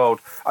man in the world,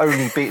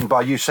 only beaten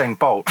by Usain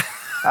Bolt.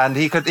 And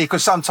he could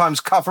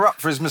sometimes cover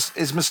up for his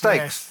mistakes.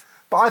 Yes.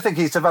 But I think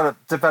he's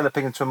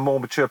developing into a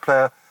more mature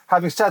player.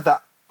 Having said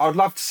that, I would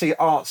love to see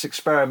Art's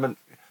experiment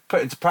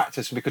put into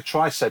practice, and we could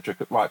try Cedric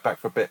at right back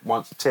for a bit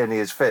once Tierney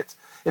is fit.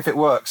 If it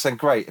works, then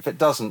great. If it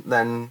doesn't,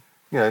 then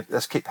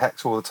let's keep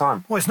Hex all the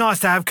time. Well, it's nice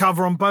to have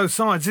cover on both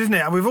sides, isn't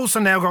it? And we've also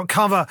now got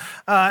cover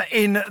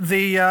in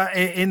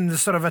the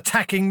sort of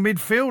attacking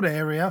midfield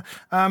area.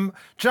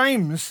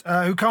 James,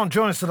 who can't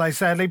join us today,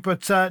 sadly,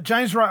 but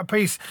James wrote a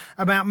piece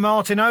about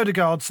Martin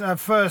Odegaard's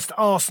first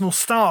Arsenal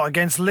start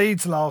against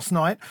Leeds last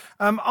night.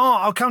 Art,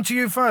 I'll come to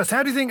you first.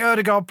 How do you think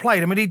Odegaard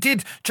played? I mean,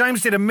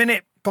 James did a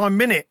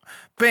minute-by-minute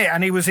bit,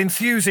 and he was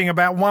enthusing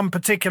about one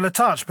particular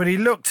touch, but he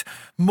looked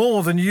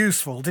more than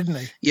useful, didn't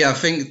he? Yeah, I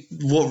think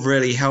what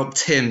really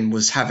helped him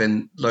was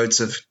having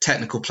loads of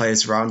technical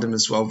players around him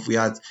as well. We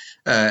had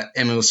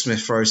Emile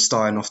Smith-Rowe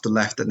starting off the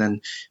left, and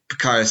then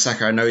Bukayo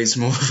Saka. I know he's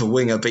more of a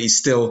winger, but he's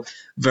still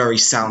very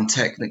sound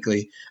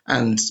technically.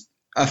 And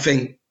I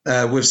think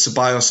with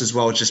Ceballos as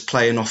well, just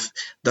playing off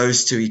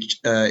those two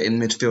in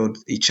midfield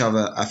each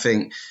other, I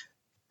think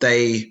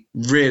they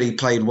really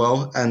played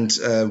well. And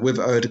with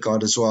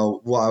Odegaard as well,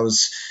 what I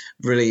was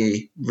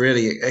really,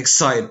 really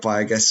excited by,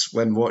 I guess,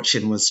 when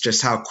watching was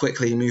just how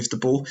quickly he moved the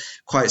ball.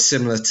 Quite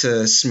similar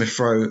to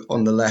Smith-Rowe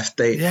on the left.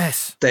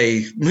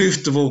 They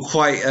moved the ball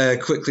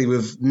quite quickly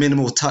with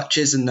minimal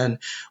touches. And then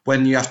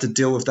when you have to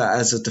deal with that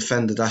as a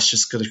defender, that's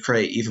just going to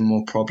create even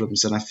more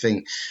problems. And I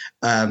think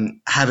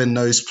having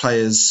those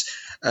players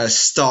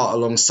start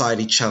alongside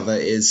each other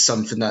is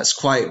something that's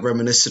quite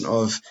reminiscent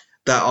of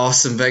that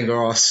Arsene Wenger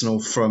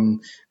Arsenal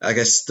from, I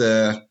guess,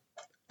 the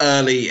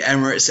early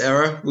Emirates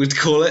era, we'd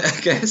call it,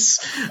 I guess.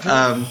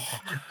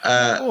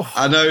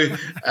 I know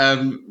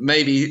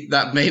maybe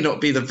that may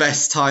not be the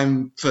best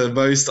time for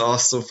most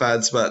Arsenal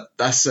fans, but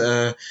that's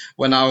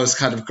when I was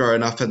kind of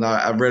growing up, and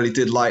I really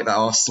did like that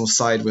Arsenal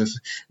side with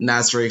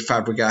Nasri,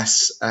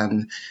 Fabregas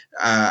and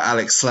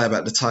Alex Hleb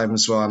at the time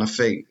as well. And I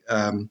think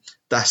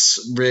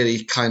that's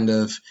really kind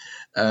of,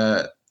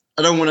 I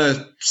don't want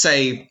to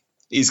say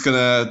he's going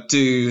to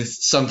do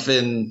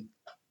something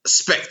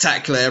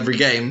spectacular every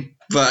game,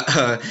 but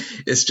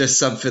it's just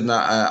something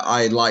that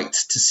I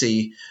liked to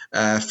see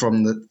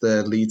from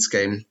the Leeds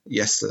game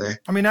yesterday.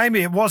 I mean,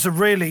 Amy, it was a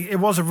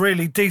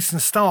really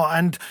decent start,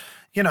 and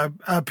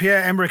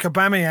Pierre-Emerick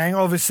Aubameyang,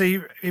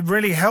 obviously, it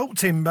really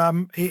helped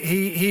him.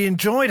 He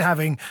enjoyed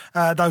having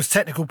those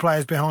technical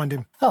players behind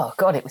him. Oh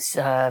God, it was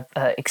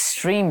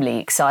extremely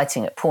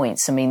exciting at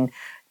points. I mean,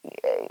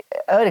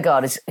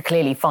 Odegaard is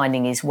clearly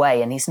finding his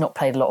way, and he's not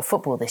played a lot of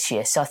football this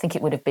year, so I think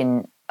it would have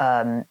been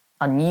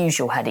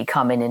unusual had he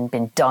come in and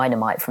been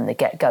dynamite from the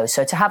get-go.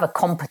 So to have a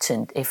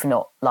competent, if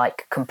not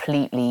like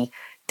completely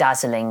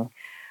dazzling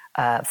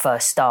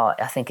first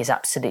start, I think is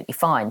absolutely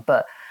fine.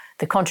 But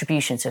the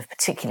contributions of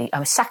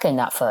Saka in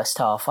that first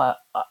half, I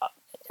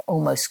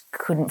almost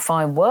couldn't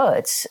find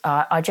words.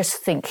 I just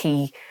think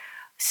he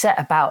set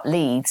about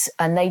Leeds,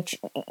 and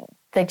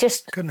they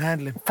just couldn't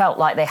handle him. Felt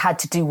like they had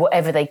to do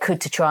whatever they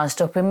could to try and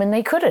stop him, and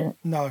they couldn't.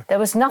 No. There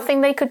was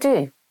nothing they could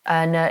do.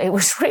 And it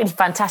was really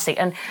fantastic.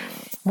 And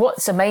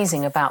what's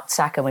amazing about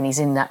Saka when he's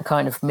in that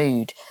kind of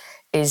mood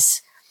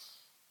is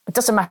it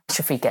doesn't matter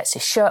if he gets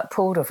his shirt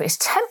pulled, or if his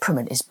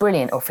temperament is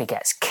brilliant, or if he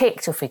gets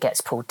kicked, or if he gets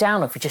pulled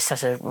down, or if he just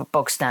has a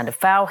bog standard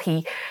foul.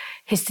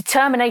 His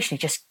determination, he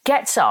just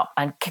gets up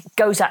and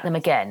goes at them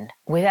again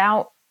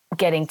without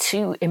getting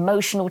too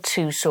emotional,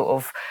 too sort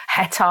of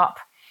het up.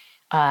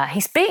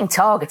 He's being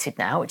targeted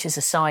now, which is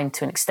a sign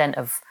to an extent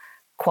of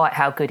quite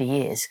how good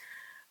he is.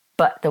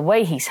 But the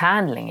way he's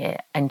handling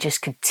it and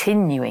just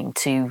continuing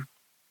to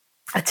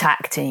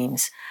attack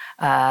teams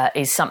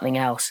is something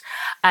else.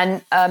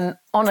 And on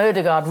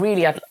Odegaard,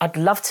 really, I'd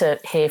love to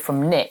hear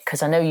from Nick,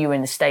 because I know you were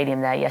in the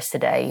stadium there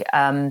yesterday.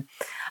 And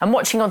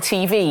watching on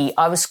TV,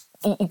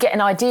 you get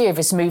an idea of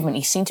his movement.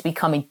 He seemed to be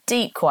coming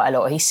deep quite a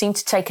lot. He seemed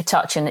to take a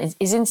touch, and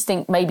his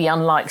instinct, maybe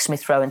unlike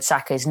Smith-Rowe and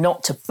Saka, is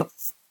not to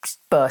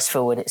burst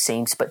forward, it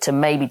seems, but to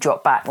maybe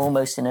drop back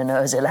almost in an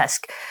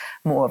Ozil-esque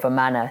more of a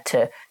manner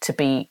to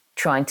be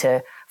trying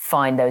to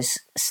find those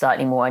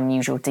slightly more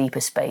unusual, deeper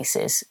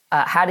spaces.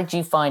 How did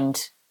you find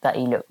that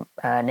he looked,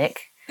 Nick?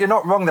 You're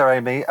not wrong there,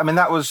 Amy. I mean,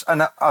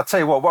 and I'll tell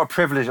you what a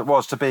privilege it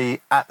was to be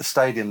at the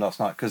stadium last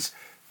night, because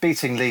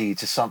beating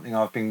Leeds is something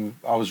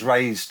I was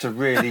raised to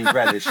really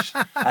relish.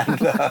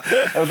 And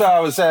although I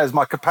was there as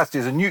my capacity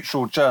as a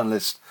neutral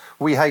journalist,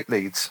 we hate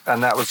Leeds,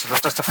 and that was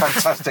just a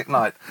fantastic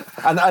night.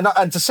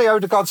 And to see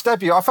Odegaard's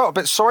debut, I felt a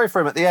bit sorry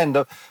for him at the end.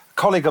 A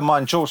colleague of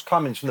mine, George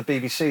Cummings from the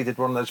BBC, did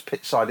one of those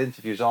pitch-side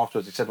interviews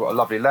afterwards. He said what a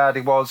lovely lad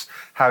he was,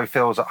 how he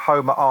feels at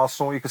home at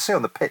Arsenal. You could see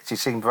on the pitch he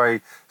seemed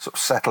very sort of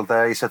settled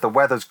there. He said the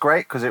weather's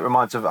great because it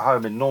reminds him of at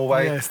home in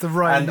Norway. Yeah, it's the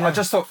rain. And I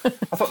thought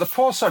the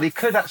poor sod, he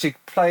could actually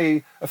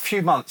play a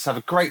few months, have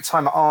a great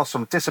time at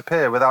Arsenal,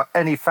 disappear without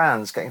any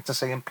fans getting to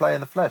see him play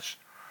in the flesh.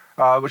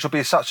 Which will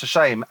be such a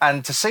shame.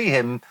 And to see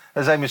him,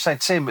 as Amy was saying,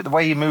 to see him, the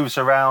way he moves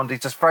around, he's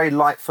just very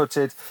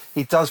light-footed.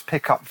 He does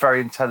pick up very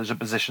intelligent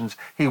positions.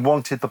 He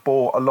wanted the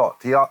ball a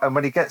lot. And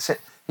when he gets it,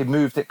 he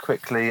moved it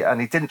quickly,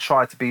 and he didn't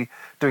try to be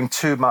doing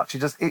too much.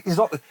 He's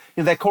not.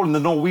 They're calling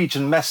the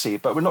Norwegian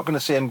Messi, but we're not going to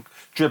see him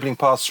dribbling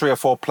past 3 or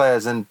 4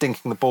 players and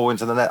dinking the ball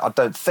into the net, I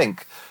don't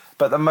think.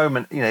 But at the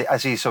moment,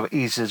 as he sort of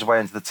eases his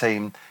way into the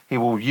team, he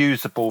will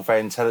use the ball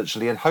very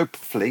intelligently, and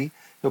hopefully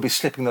he'll be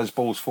slipping those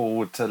balls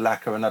forward to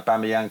Laka and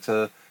Aubameyang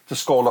to to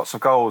score lots of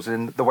goals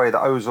in the way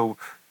that Ozil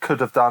could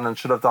have done and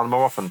should have done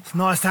more often. It's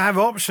nice to have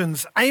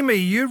options. Amy,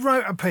 you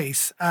wrote a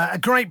piece, a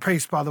great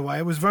piece, by the way.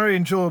 It was very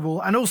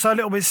enjoyable and also a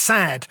little bit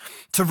sad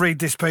to read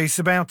this piece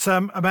about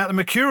the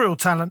mercurial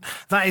talent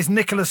that is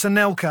Nicolas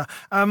Anelka.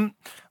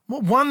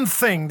 One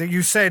thing that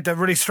you said that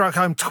really struck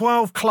home,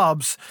 12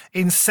 clubs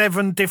in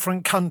 7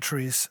 different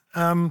countries.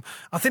 I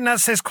think that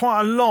says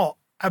quite a lot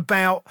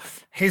about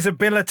his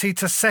ability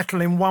to settle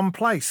in one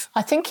place.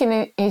 I think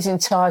in his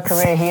entire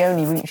career, he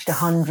only reached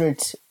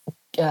 100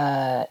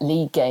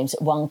 league games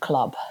at one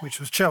club. Which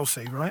was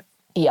Chelsea, right?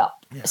 Yeah.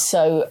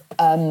 So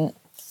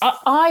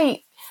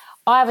I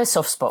have a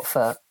soft spot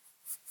for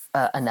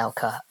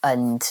Anelka,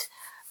 and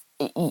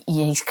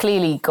he's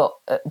clearly got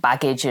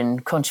baggage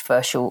and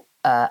controversial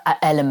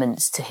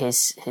elements to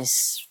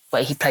his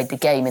way he played the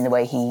game, in the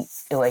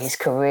way his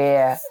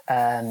career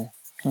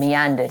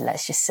meandered,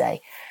 let's just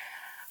say.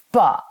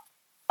 But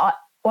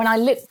when I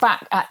look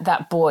back at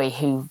that boy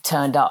who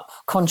turned up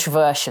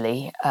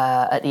controversially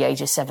at the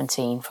age of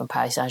 17 from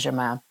Paris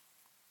Saint-Germain,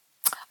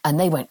 and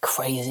they went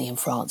crazy in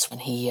France when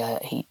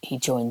he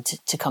joined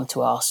to come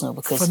to Arsenal,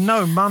 because for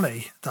no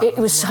money. It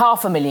was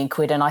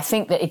 £500,000, and I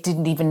think that it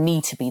didn't even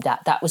need to be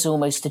that. That was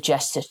almost a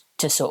gesture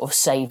to sort of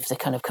save the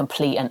kind of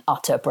complete and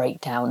utter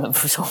breakdown of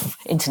sort of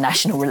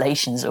international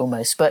relations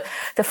almost. But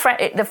the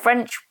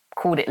French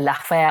called it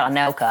L'Affaire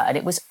Anelka, and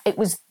it was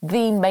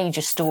the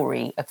major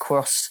story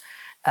across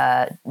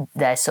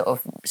their sort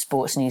of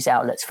sports news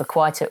outlets for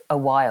quite a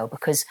while,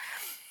 because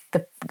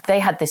they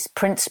had this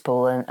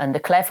principle, and the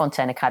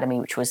Clairefontaine Academy,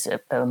 which was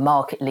a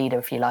market leader,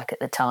 if you like, at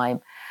the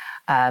time.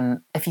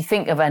 If you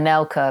think of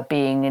Anelka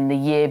being in the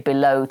year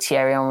below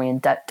Thierry Henry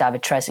and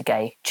David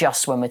Trezeguet,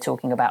 just when we're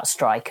talking about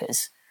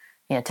strikers,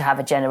 to have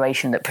a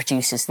generation that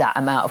produces that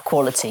amount of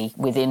quality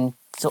within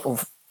sort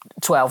of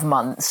 12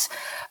 months.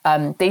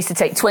 They used to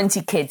take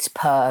 20 kids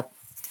per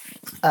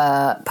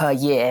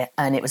year,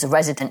 and it was a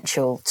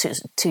residential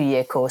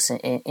two-year course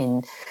at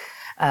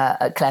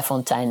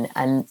Clairefontaine,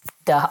 and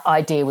the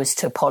idea was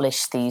to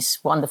polish these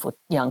wonderful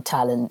young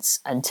talents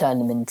and turn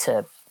them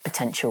into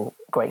potential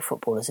great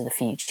footballers of the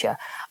future.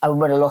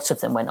 But a lot of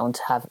them went on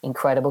to have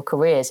incredible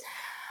careers.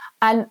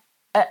 And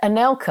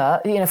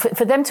Anelka,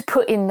 for them to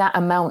put in that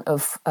amount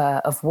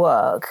of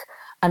work,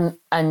 and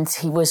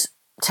he was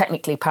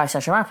technically Paris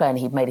Saint-Germain player, and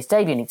he'd made his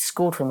debut and he'd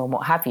scored for them and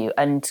what have you,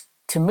 and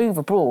to move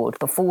abroad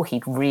before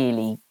he'd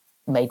really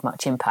made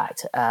much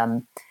impact,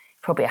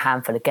 probably a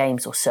handful of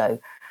games or so,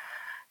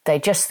 they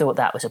just thought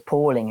that was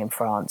appalling in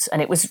France.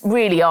 And it was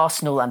really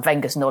Arsenal and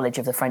Wenger's knowledge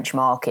of the French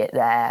market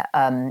there,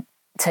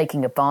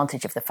 taking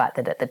advantage of the fact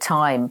that at the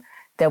time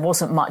there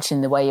wasn't much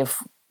in the way of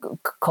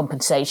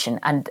compensation,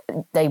 and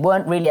they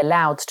weren't really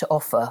allowed to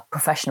offer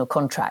professional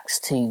contracts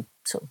to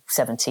sort of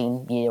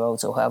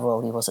 17-year-olds or however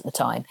old he was at the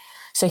time.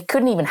 So he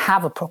couldn't even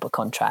have a proper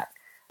contract,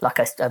 like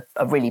a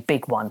really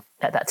big one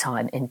at that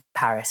time in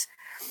Paris.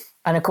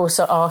 And of course,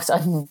 I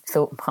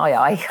thought,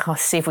 I'll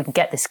see if we can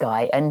get this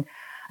guy. And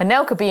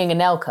Anelka being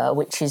Anelka,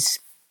 which is,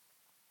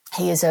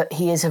 he is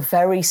a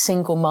very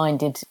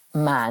single-minded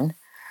man,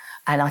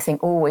 and I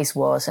think always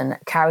was, and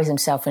carries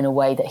himself in a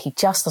way that he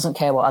just doesn't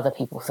care what other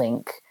people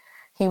think.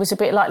 He was a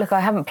bit like, look, I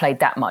haven't played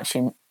that much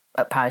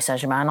at Paris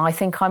Saint-Germain. I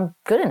think I'm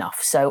good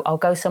enough, so I'll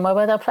go somewhere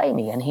where they'll play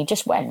me. And he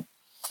just went.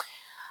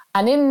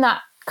 And in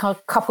that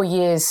couple of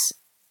years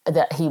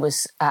that he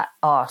was at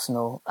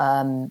Arsenal,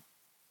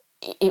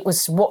 it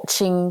was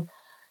watching,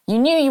 you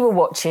knew you were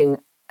watching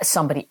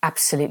somebody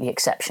absolutely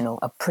exceptional,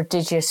 a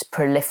prodigious,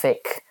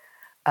 prolific,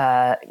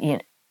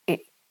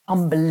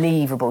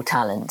 unbelievable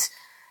talent.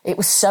 It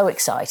was so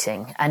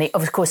exciting. And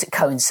of course, it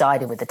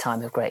coincided with the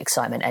time of great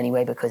excitement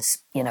anyway, because,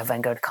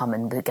 Wenger had come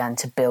and began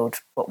to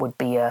build what would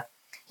be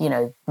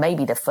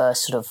maybe the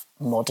first sort of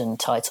modern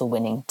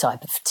title-winning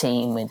type of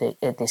team with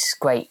this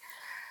great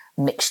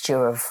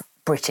mixture of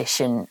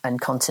British and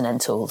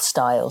continental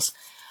styles.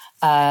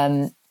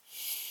 And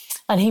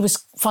he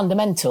was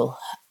fundamental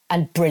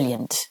and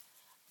brilliant.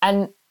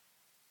 And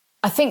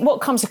I think what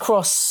comes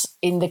across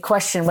in the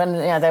question when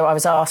I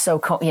was asked,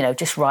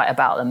 just write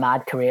about the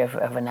mad career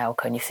of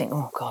Anelka, and you think,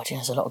 oh God,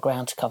 there's a lot of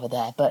ground to cover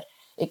there. But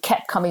it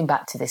kept coming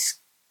back to this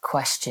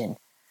question,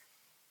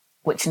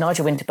 which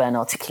Nigel Winterburn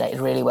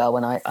articulated really well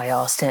when I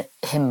asked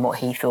him what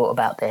he thought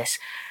about this.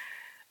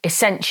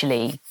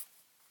 Essentially,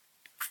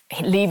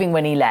 leaving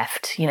when he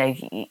left,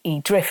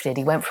 he drifted.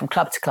 He went from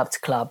club to club to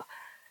club.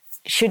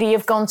 Should he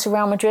have gone to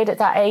Real Madrid at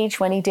that age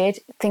when he did?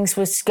 Things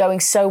was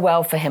going so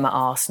well for him at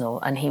Arsenal,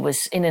 and he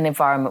was in an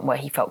environment where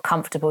he felt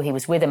comfortable. He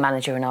was with a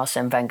manager in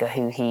Arsene Wenger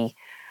who he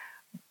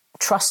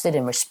trusted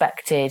and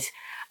respected.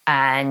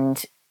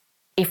 And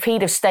if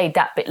he'd have stayed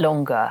that bit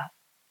longer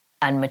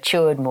and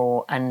matured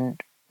more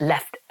and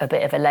left a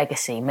bit of a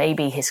legacy,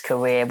 maybe his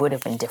career would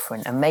have been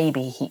different. And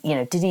maybe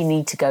did he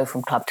need to go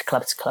from club to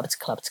club to club to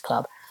club to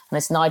club? And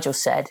as Nigel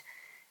said,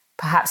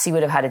 perhaps he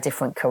would have had a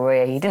different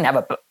career. He didn't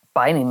have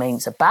by any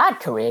means a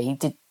bad career. He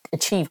did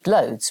achieved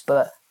loads,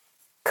 but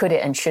could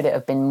it and should it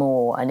have been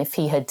more? And if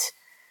he had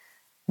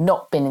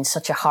not been in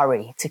such a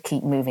hurry to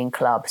keep moving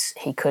clubs,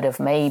 he could have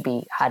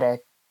maybe had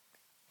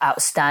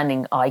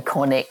outstanding,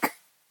 iconic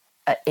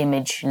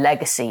image,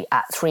 legacy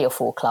at 3 or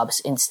 4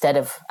 clubs instead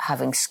of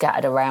having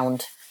scattered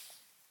around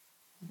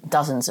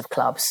dozens of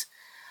clubs,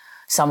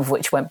 some of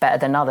which went better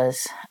than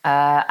others.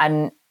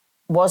 And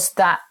was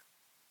that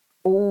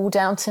all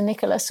down to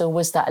Nicholas, or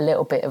was that a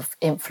little bit of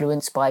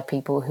influence by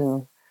people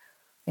who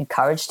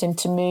encouraged him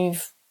to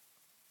move?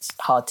 It's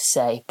hard to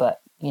say,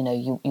 but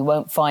you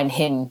won't find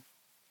him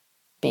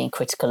being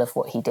critical of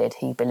what he did.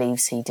 He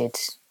believes he did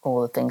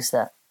all the things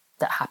that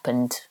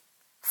happened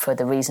for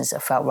the reasons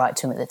that felt right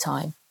to him at the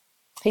time.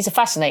 He's a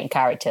fascinating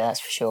character, that's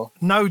for sure.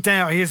 No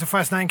doubt, he is a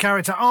fascinating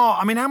character.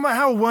 I mean,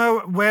 how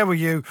aware were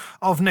you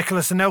of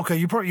Nicholas Anelka?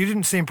 You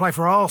didn't see him play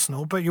for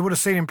Arsenal, but you would have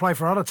seen him play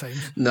for other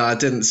teams. No, I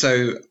didn't.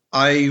 So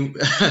I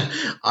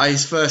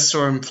first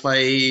saw him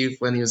play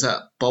when he was at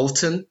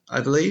Bolton,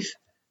 I believe,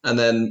 and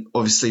then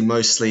obviously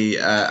mostly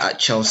at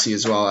Chelsea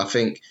as well. I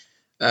think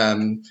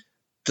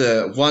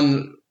the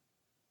one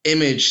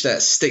image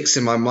that sticks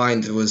in my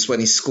mind was when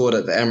he scored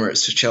at the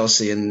Emirates for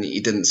Chelsea and he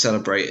didn't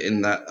celebrate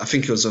in that. I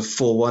think it was a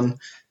 4-1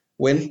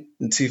 win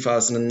in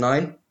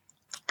 2009.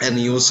 And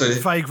he also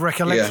vague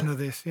recollection of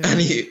this. Yeah.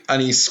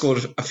 And he scored.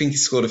 I think he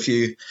scored a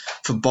few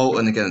for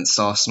Bolton against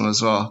Arsenal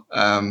as well.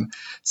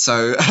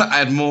 So I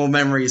had more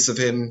memories of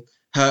him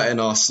hurting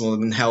Arsenal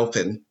than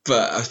helping.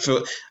 But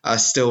I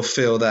still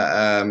feel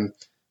that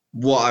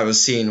what I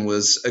was seeing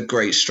was a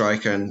great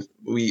striker, and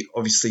we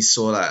obviously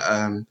saw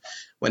that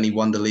when he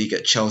won the league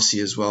at Chelsea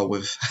as well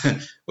with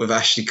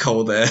Ashley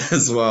Cole there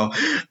as well.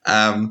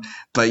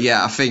 But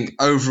yeah, I think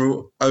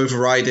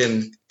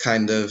overriding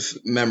kind of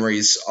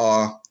memories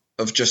are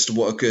of just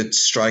what a good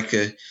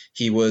striker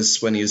he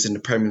was when he was in the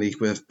Premier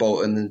League with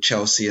Bolton and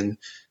Chelsea. And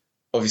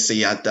obviously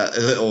he had that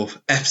little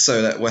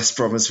episode at West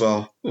Brom as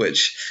well,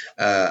 which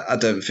I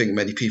don't think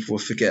many people will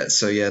forget.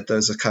 So yeah,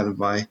 those are kind of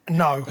my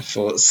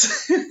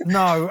thoughts.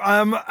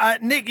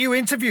 Nick, you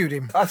interviewed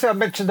him. I think I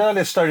mentioned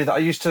earlier, Stoney, that I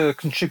used to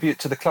contribute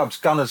to the club's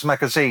Gunners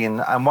magazine,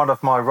 and one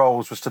of my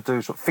roles was to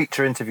do sort of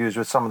feature interviews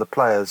with some of the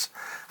players.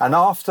 And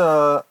after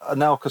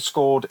Anelka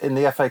scored in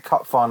the FA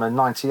Cup final in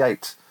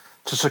 '98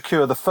 to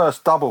secure the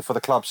first double for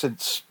the club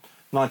since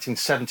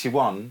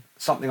 1971,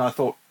 something I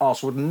thought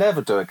Arsenal would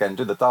never do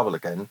the double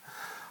again,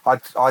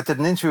 I did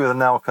an interview with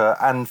Anelka,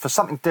 and for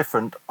something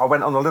different, I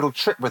went on a little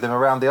trip with him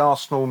around the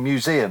Arsenal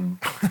Museum,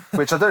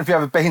 which I don't know if you've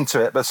ever been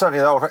to it, but certainly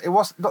it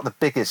was not the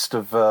biggest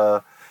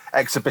of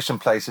exhibition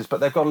places, but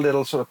they've got a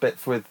little sort of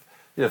bit with,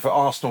 for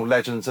Arsenal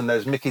legends, and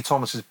there's Mickey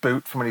Thomas's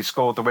boot from when he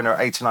scored the winner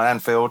at '89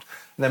 Anfield,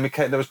 and then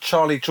there was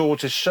Charlie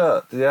George's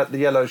shirt, the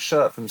yellow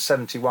shirt from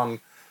 '71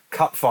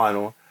 Cup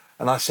final.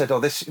 And I said,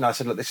 look, this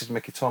is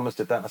Mickey Thomas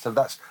did that. And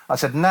I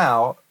said,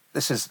 now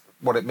this is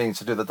what it means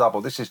to do the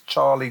double. This is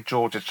Charlie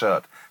George's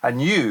shirt.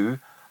 And you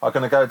are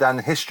going to go down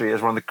in history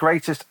as one of the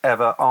greatest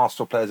ever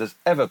Arsenal players there's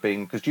ever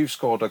been, because you've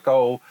scored a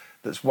goal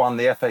that's won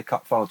the FA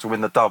Cup final to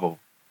win the double.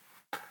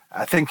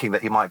 Thinking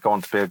that he might go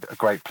on to be a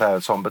great player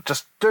and so on. But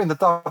just doing the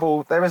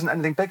double, there isn't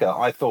anything bigger,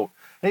 I thought.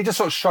 And he just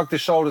sort of shrugged his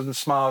shoulders and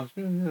smiled.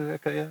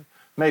 Okay, yeah.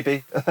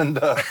 Maybe. And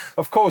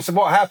of course,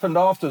 what happened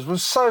afterwards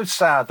was so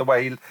sad, the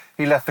way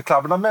he left the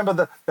club. And I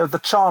remember the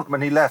chant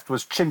when he left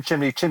was "Chim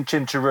Chimney, Chim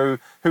Chim Chiroo,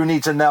 who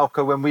needs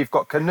Anelka when we've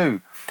got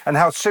Canoe?" And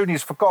how soon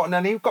he's forgotten.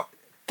 And he got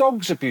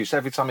dog's abuse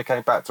every time he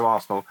came back to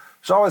Arsenal.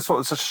 So I always thought it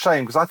was a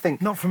shame, because I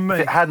think not from me.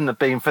 If it hadn't have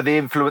been for the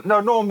influence,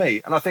 no, nor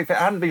me. And I think if it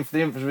hadn't been for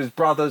the influence of his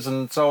brothers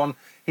and so on,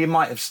 he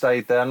might have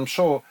stayed there. And I'm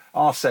sure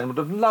Arsene would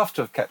have loved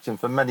to have kept him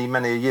for many,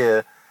 many a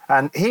year.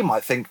 And he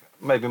might think,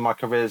 maybe my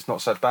career's not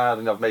so bad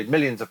and I've made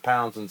millions of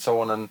pounds and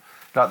so on. And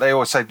like they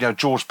always say,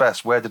 George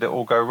Best, where did it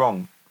all go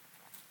wrong?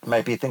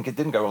 Maybe you think it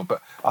didn't go wrong.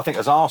 But I think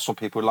as Arsenal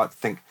people would like to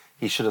think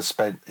he should have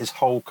spent his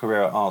whole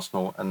career at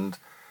Arsenal and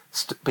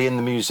be in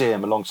the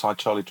museum alongside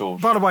Charlie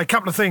George. By the way, a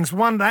couple of things.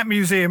 One, that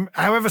museum,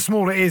 however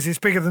small it is, it's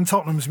bigger than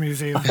Tottenham's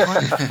museum.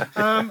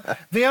 Right?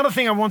 The other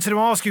thing I wanted to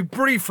ask you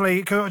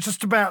briefly,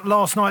 just about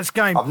last night's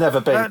game. I've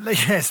never been.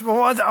 Yes,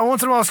 well, I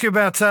wanted to ask you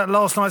about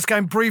last night's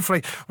game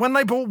briefly. When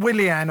they brought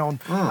Willian on,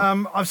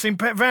 I've seen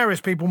various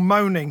people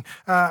moaning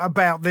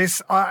about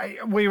this.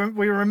 We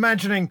were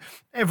imagining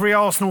every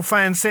Arsenal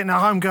fan sitting at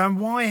home going,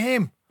 why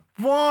him?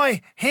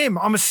 Why him?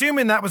 I'm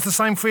assuming that was the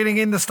same feeling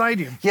in the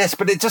stadium. Yes,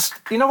 but it just,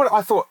 you know what,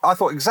 I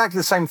thought exactly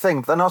the same thing.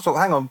 But then I thought,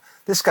 hang on,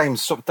 this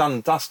game's sort of done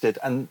and dusted.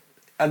 And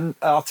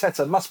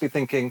Arteta must be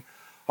thinking,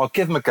 I'll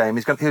give him a game.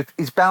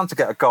 He's bound to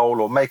get a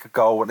goal or make a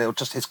goal, and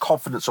his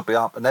confidence will be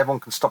up, and everyone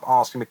can stop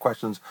asking me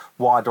questions.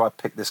 Why do I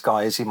pick this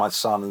guy? Is he my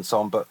son? And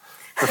so on. But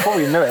before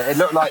you knew it, it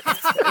looked like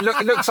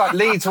it looks like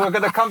Leeds were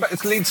going to come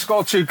back. Leeds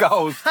scored 2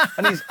 goals,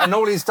 and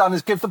all he's done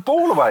is give the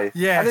ball away.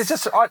 Yes. And it's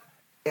just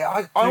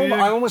I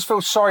almost feel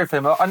sorry for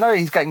him. I know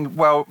he's getting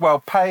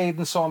well paid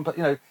and so on, but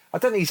I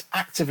don't think he's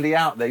actively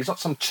out there. He's not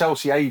some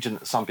Chelsea agent,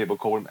 that some people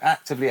call him,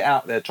 actively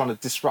out there trying to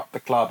disrupt the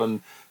club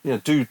and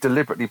do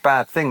deliberately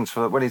bad things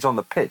for when he's on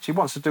the pitch. He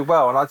wants to do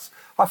well, and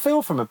I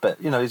feel for him a bit.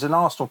 He's an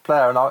Arsenal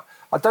player, and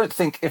I don't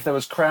think if there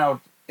was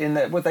crowd in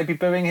there, would they be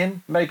booing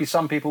him? Maybe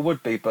some people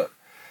would be, but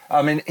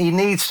I mean, he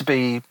needs to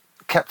be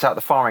kept out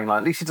the firing line.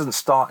 At least he doesn't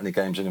start any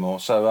games anymore.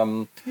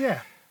 So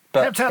yeah.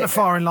 But kept out the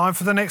firing line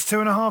for the next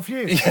 2.5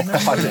 years.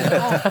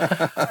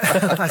 Yeah,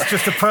 that's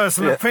just a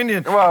personal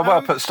opinion.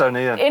 Well put,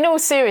 Stoney. Yeah. In all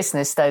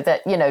seriousness, though,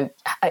 that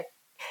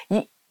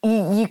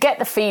you get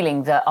the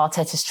feeling that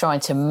Arteta's trying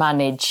to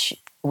manage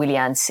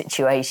Willian's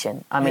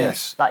situation. I mean,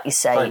 yes, like you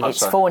say,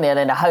 it's 4-0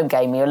 in a home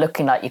game. You're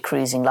looking like you're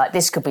cruising. Like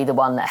this could be the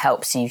one that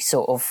helps you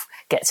sort of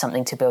get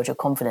something to build your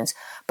confidence.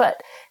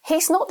 But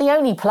he's not the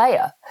only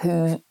player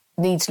who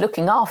needs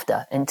looking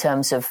after in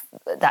terms of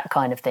that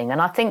kind of thing.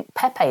 And I think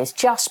Pepe has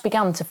just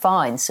begun to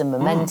find some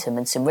momentum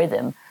and some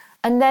rhythm.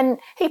 And then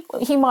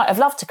he might have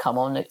loved to come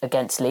on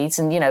against Leeds.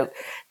 And,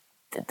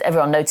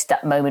 everyone noted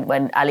that moment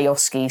when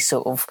Alioski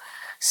sort of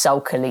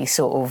sulkily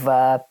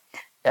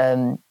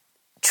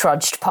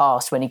trudged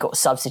past when he got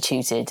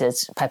substituted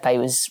as Pepe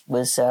was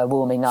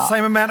warming up.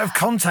 Same amount of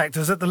contact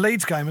as at the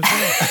Leeds game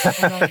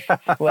as well.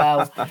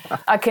 Well,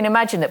 I can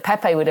imagine that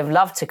Pepe would have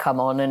loved to come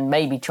on and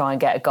maybe try and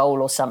get a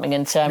goal or something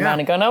and turn around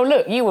and go, "Oh,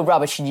 look, you were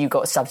rubbish and you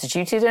got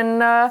substituted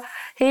and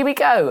here we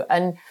go."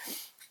 And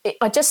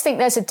I just think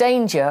there's a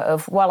danger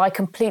of, while I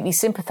completely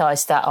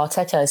sympathise that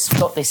Arteta has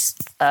got this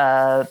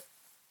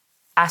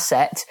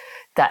asset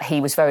that he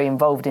was very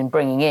involved in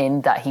bringing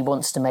in, that he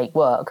wants to make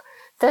work,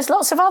 there's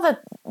lots of other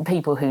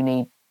people who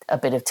need a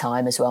bit of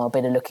time as well, a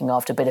bit of looking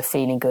after, a bit of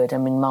feeling good. I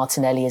mean,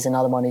 Martinelli is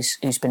another one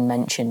who's been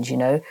mentioned,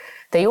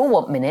 They all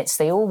want minutes.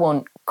 They all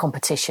want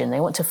competition.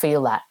 They want to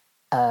feel that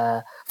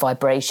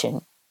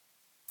vibration.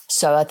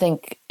 So I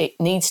think it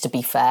needs to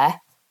be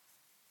fair.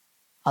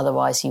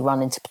 Otherwise, you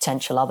run into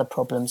potential other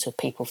problems with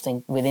people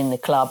think within the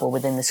club or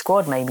within the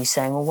squad maybe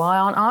saying, well,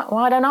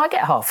 why don't I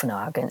get half an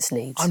hour against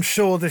Leeds? I'm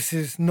sure this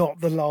is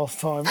not the last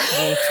time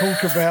we'll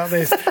talk about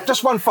this.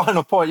 Just one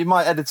final point, you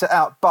might edit it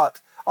out, but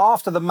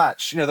after the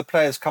match, the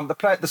players come,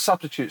 the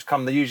substitutes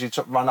come, they usually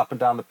run up and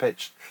down the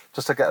pitch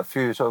just to get a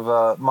few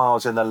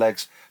miles in their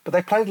legs. But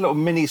they played a little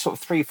mini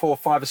 3, 4,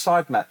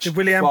 5-a-side match. Did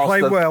Willian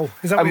play well?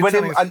 Is that what you're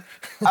telling us? And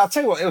I'll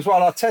tell you what, it was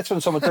while Arteta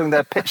and someone were doing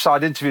their pitch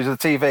side interviews on the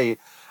TV.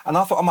 And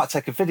I thought I might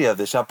take a video of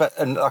this.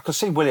 And I could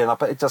see Willian. I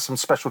bet he does some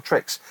special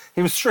tricks.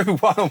 He was through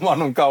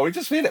 1-on-1 on goal. He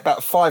just hit it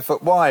about 5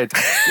 foot wide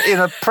in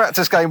a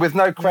practice game with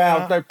no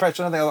crowd, no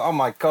pressure, nothing. Oh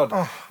my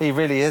God, he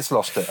really has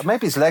lost it.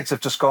 Maybe his legs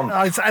have just gone.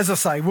 As I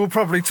say, we'll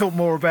probably talk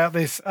more about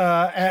this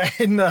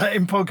in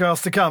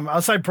podcasts to come. I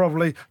say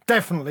probably,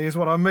 definitely is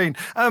what I mean.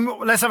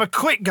 Let's have a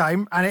quick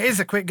game, and it is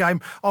a quick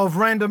game of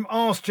Random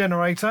Ask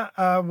Generator,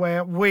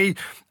 where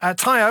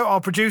Tayo,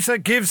 our producer,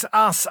 gives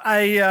us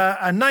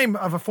a name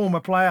of a former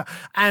player.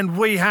 And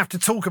we have to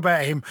talk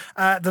about him.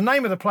 The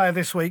name of the player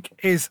this week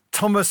is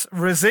Thomas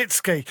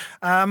Rosicky.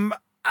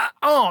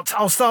 Art,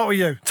 I'll start with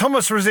you.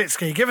 Thomas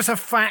Rosicky, give us a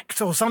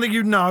fact or something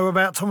you know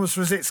about Thomas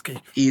Rosicky.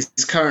 He's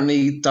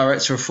currently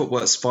director of football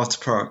at Sparta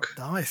Prague.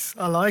 Nice,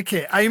 I like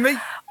it. Amy?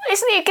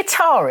 Isn't he a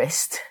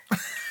guitarist?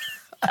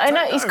 I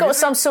know he's got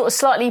some sort of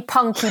slightly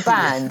punky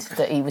band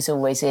that he was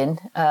always in.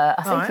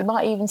 I think he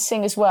might even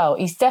sing as well.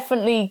 He's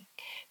definitely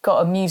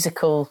got a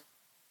musical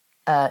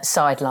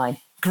sideline.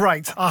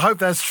 Great. I hope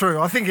that's true.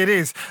 I think it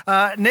is.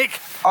 Nick?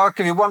 I'll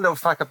give you one little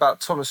fact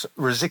about Thomas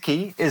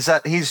Rosicky, is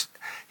that he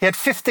had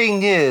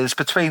 15 years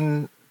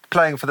between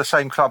playing for the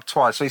same club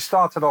twice. So he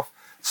started off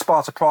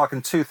Sparta Prague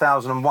in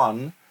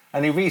 2001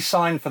 and he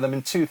re-signed for them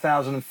in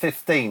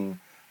 2015.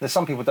 There's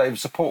some people don't even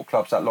support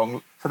clubs that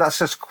long. So that's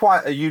just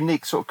quite a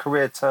unique sort of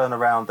career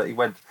turnaround that he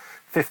went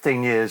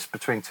 15 years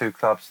between two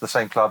clubs, the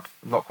same club.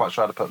 I'm not quite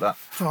sure how to put that.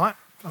 All right.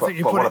 I think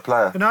you put what a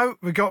player!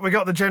 We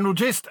got the general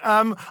gist.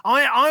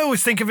 I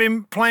always think of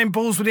him playing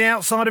balls with the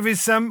outside of his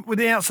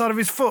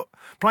foot,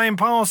 playing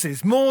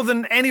passes more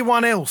than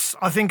anyone else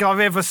I think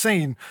I've ever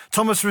seen.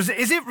 Thomas, is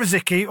it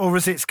Rosicky or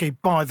Rosicky?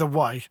 By the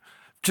way,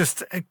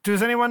 just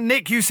does anyone?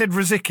 Nick, you said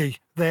Rosicky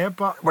there,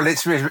 but I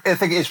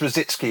think it is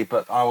Rosicky,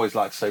 but I always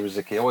like to say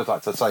Rosicky. I always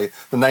like to say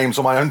the names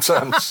on my own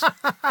terms.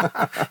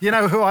 You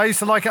know who I used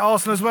to like at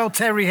Arsenal as well?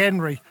 Terry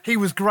Henry. He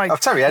was great. Oh,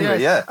 Terry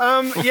Henry, yeah.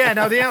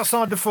 The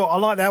outside the foot. I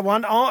like that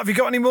one. Art, have you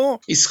got any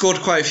more? He scored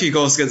quite a few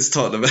goals against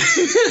Tottenham.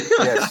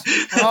 Yes.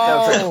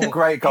 That was a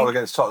great goal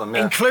against Tottenham,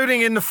 yeah.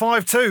 Including in the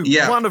 5-2.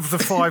 Yeah. One of the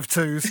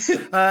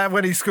 5-2s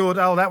when he scored.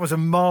 Oh, that was a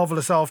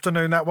marvellous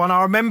afternoon, that one.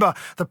 I remember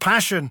the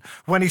passion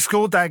when he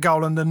scored that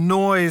goal and the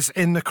noise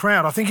in the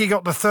crowd. I think he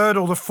got the third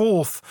or the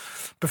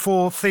fourth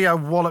before Theo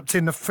walloped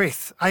in the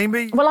fifth.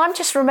 Amy? Well, I'm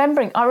just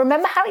remembering. I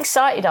remember how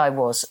excited I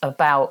was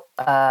about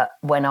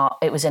when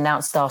it was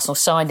announced Arsenal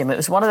signed him. It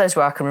was one of those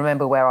where I can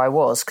remember where I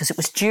was because it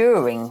was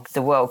during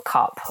the World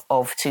Cup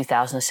of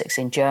 2006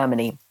 in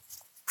Germany.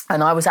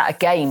 And I was at a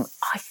game,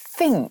 I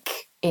think,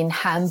 in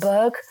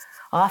Hamburg.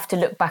 I have to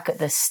look back at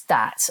the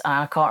stats.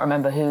 I can't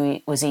remember who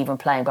was even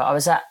playing, but I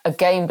was at a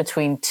game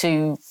between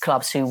two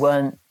countries who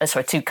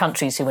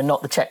were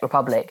not the Czech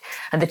Republic.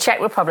 And the Czech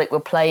Republic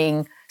were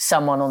playing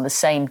someone on the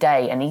same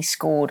day, and he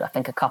scored, I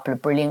think, a couple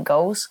of brilliant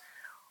goals.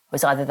 It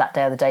was either that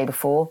day or the day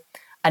before.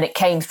 And it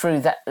came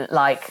through that,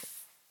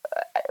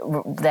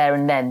 there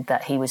and then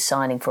that he was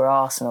signing for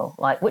Arsenal,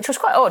 which was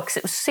quite odd because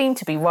it seemed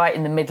to be right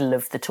in the middle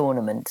of the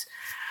tournament.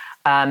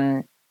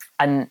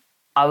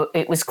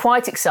 It was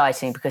quite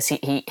exciting because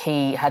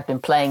he had been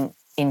playing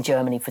in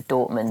Germany for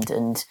Dortmund,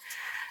 and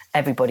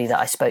everybody that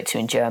I spoke to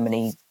in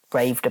Germany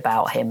raved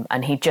about him.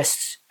 And he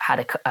just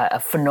had a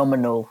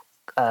phenomenal,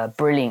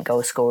 brilliant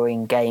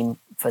goal-scoring game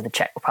for the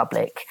Czech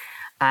Republic.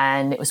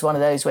 And it was one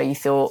of those where you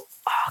thought,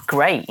 oh,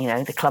 great,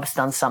 the club's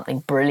done something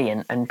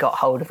brilliant and got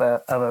hold of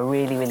a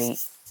really, really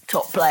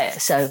top player.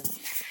 So,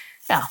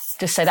 yeah,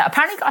 just say that.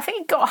 Apparently, I think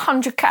he got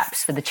 100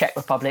 caps for the Czech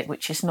Republic,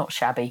 which is not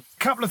shabby. A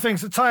couple of things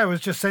that Teo has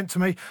just sent to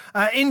me.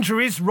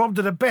 Injuries robbed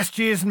of the best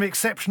years and an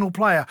exceptional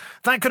player.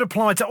 That could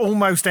apply to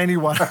almost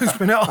anyone who's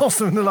been at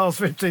Arsenal in the last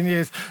 15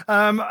 years.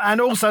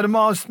 And also the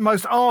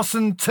most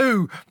Arsenal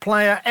 2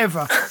 player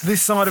ever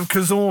this side of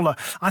Cazorla.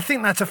 I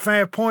think that's a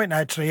fair point,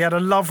 actually. He had a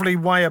lovely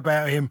way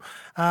about him.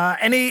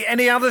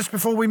 Any others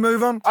before we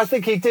move on? I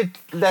think he did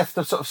left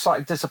a sort of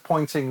slightly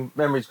disappointing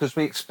memories because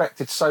we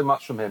expected so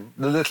much from him.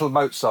 The little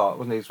Mozart,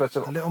 wasn't he? He was supposed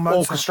to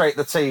orchestrate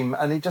the team,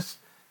 and he just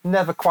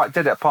never quite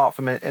did it, apart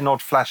from in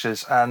odd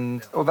flashes.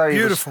 And although he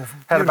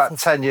had about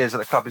 10 years at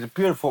the club, he's a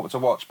beautiful to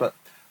watch, but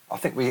I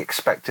think we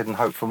expected and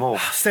hoped for more.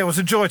 Still, it was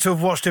a joy to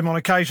have watched him on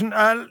occasion.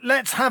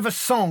 Let's have a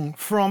song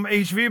from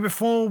each of you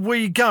before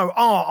we go.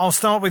 I'll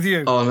start with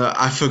you. Oh, no,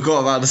 I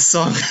forgot about the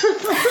song.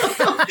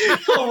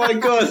 Oh, my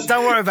God.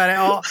 Don't worry about it,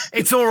 Art.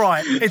 It's all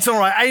right. It's all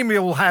right. Amy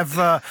will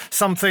have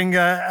something.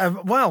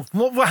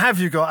 What have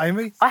you got,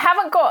 Amy? I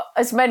haven't got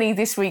as many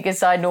this week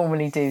as I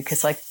normally do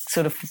because I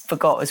sort of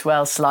forgot as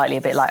well, slightly,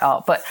 a bit like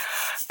Art. But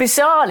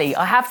bizarrely,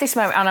 I have this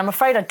moment, and I'm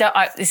afraid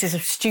this is a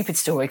stupid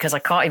story because I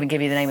can't even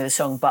give you the name of the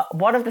song, but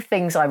one of the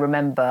things I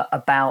remember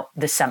about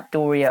the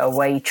Sampdoria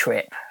away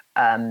trip,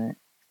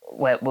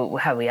 where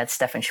we had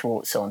Stefan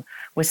Schwarz on,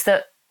 was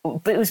that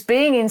it was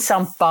being in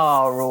some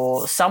bar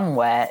or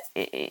somewhere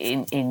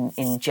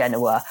in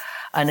Genoa,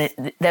 and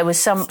there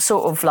was some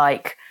sort of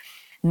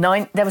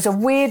there was a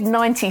weird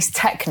 90s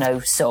techno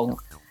song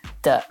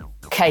that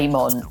came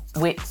on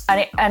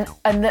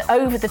and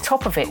over the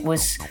top of it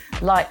was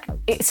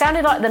it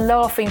sounded like the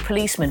Laughing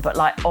Policeman but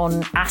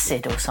on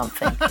acid or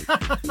something.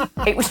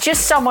 It was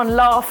just someone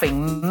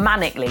laughing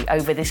manically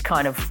over this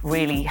kind of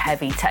really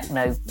heavy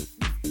techno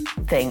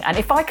thing, and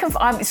if I can,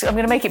 I'm going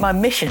to make it my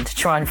mission to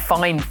try and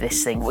find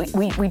this thing.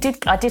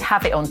 I did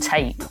have it on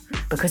tape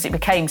because it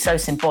became so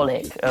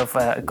symbolic of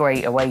a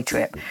great away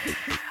trip.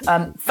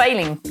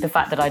 Failing the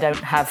fact that I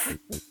don't have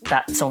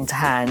that song to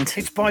hand.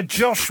 It's by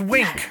Josh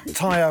Wink,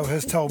 Tyo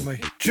has told me.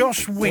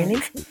 Josh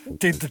Wink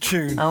did the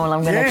tune. Oh, well,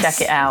 I'm going to check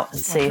it out and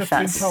see if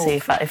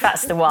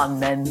that's the one,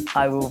 then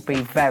I will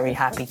be very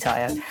happy,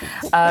 Tyo.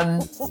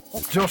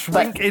 Josh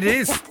Wink it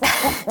is.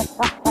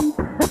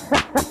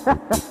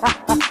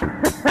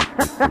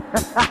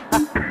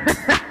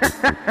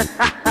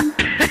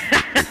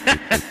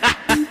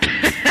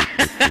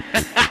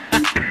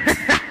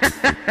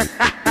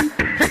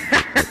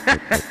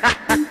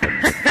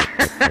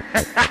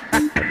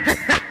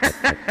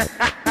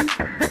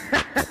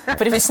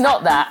 But if it's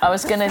not that, I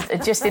was going to,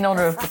 just in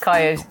honour of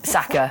Bukayo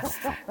Saka,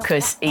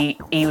 because he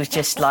was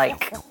just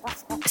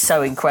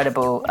so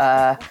incredible,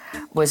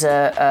 was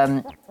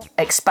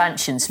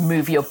Expansion's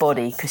Move Your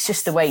Body, because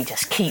just the way he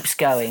just keeps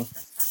going.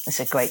 It's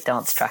a great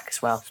dance track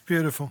as well. It's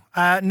beautiful.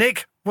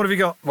 Nick, what have you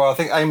got? Well, I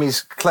think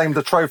Amy's claimed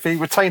the trophy,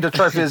 retained a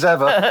trophy as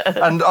ever,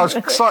 and I was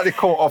slightly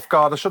caught off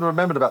guard. I should have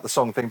remembered about the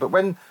song thing, but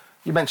when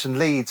you mentioned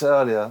Leeds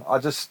earlier, I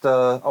was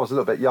a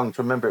little bit young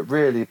to remember it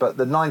really, but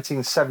the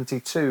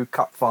 1972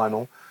 Cup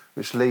final,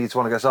 which Leeds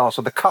won against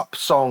Arsenal, the Cup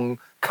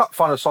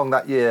final song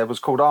that year was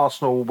called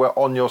Arsenal We're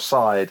On Your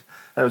Side.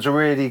 And it was a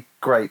really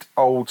great,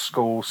 old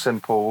school,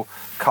 simple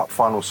Cup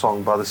final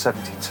song by the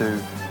 72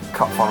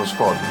 Cup final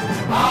squad.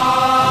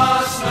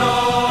 Arsenal,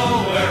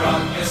 we're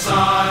on your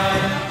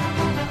side.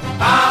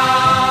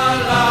 Our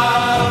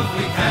love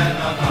we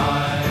cannot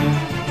hide.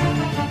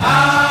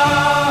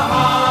 Our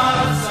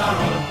hearts are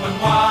open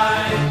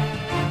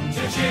wide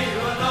to cheer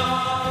you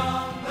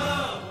along the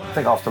way. I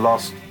think after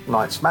last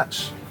night's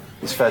match,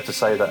 it's fair to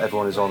say that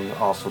everyone is on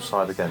Arsenal's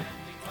side again.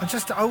 I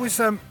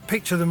always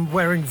picture them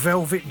wearing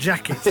velvet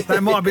jackets.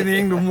 That might have been the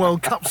England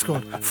World Cup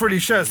squad. Frilly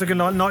shirts looking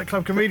like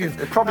nightclub comedians.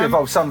 It probably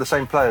involves some of the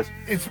same players.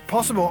 It's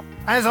possible.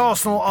 As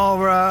Arsenal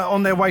are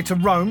on their way to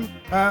Rome,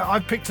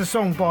 I've picked a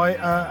song by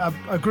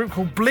a group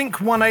called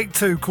Blink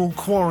 182 called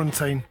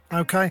Quarantine.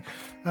 Okay?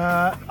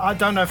 I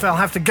don't know if they'll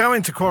have to go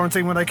into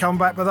quarantine when they come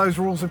back, but those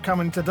rules have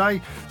come in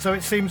today, so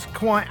it seems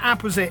quite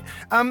apposite.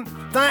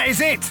 That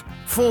is it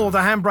for the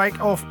Handbrake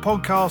Off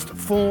podcast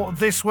for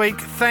this week.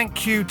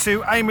 Thank you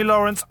to Amy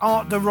Lawrence,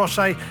 Art de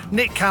Roche,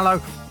 Nick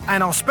Callow,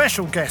 and our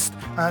special guest,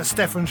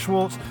 Stefan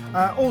Schwarz.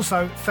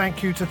 Also,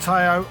 thank you to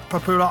Teo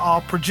Papula,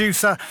 our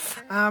producer.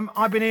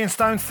 I've been Ian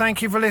Stone.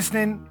 Thank you for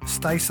listening.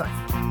 Stay safe.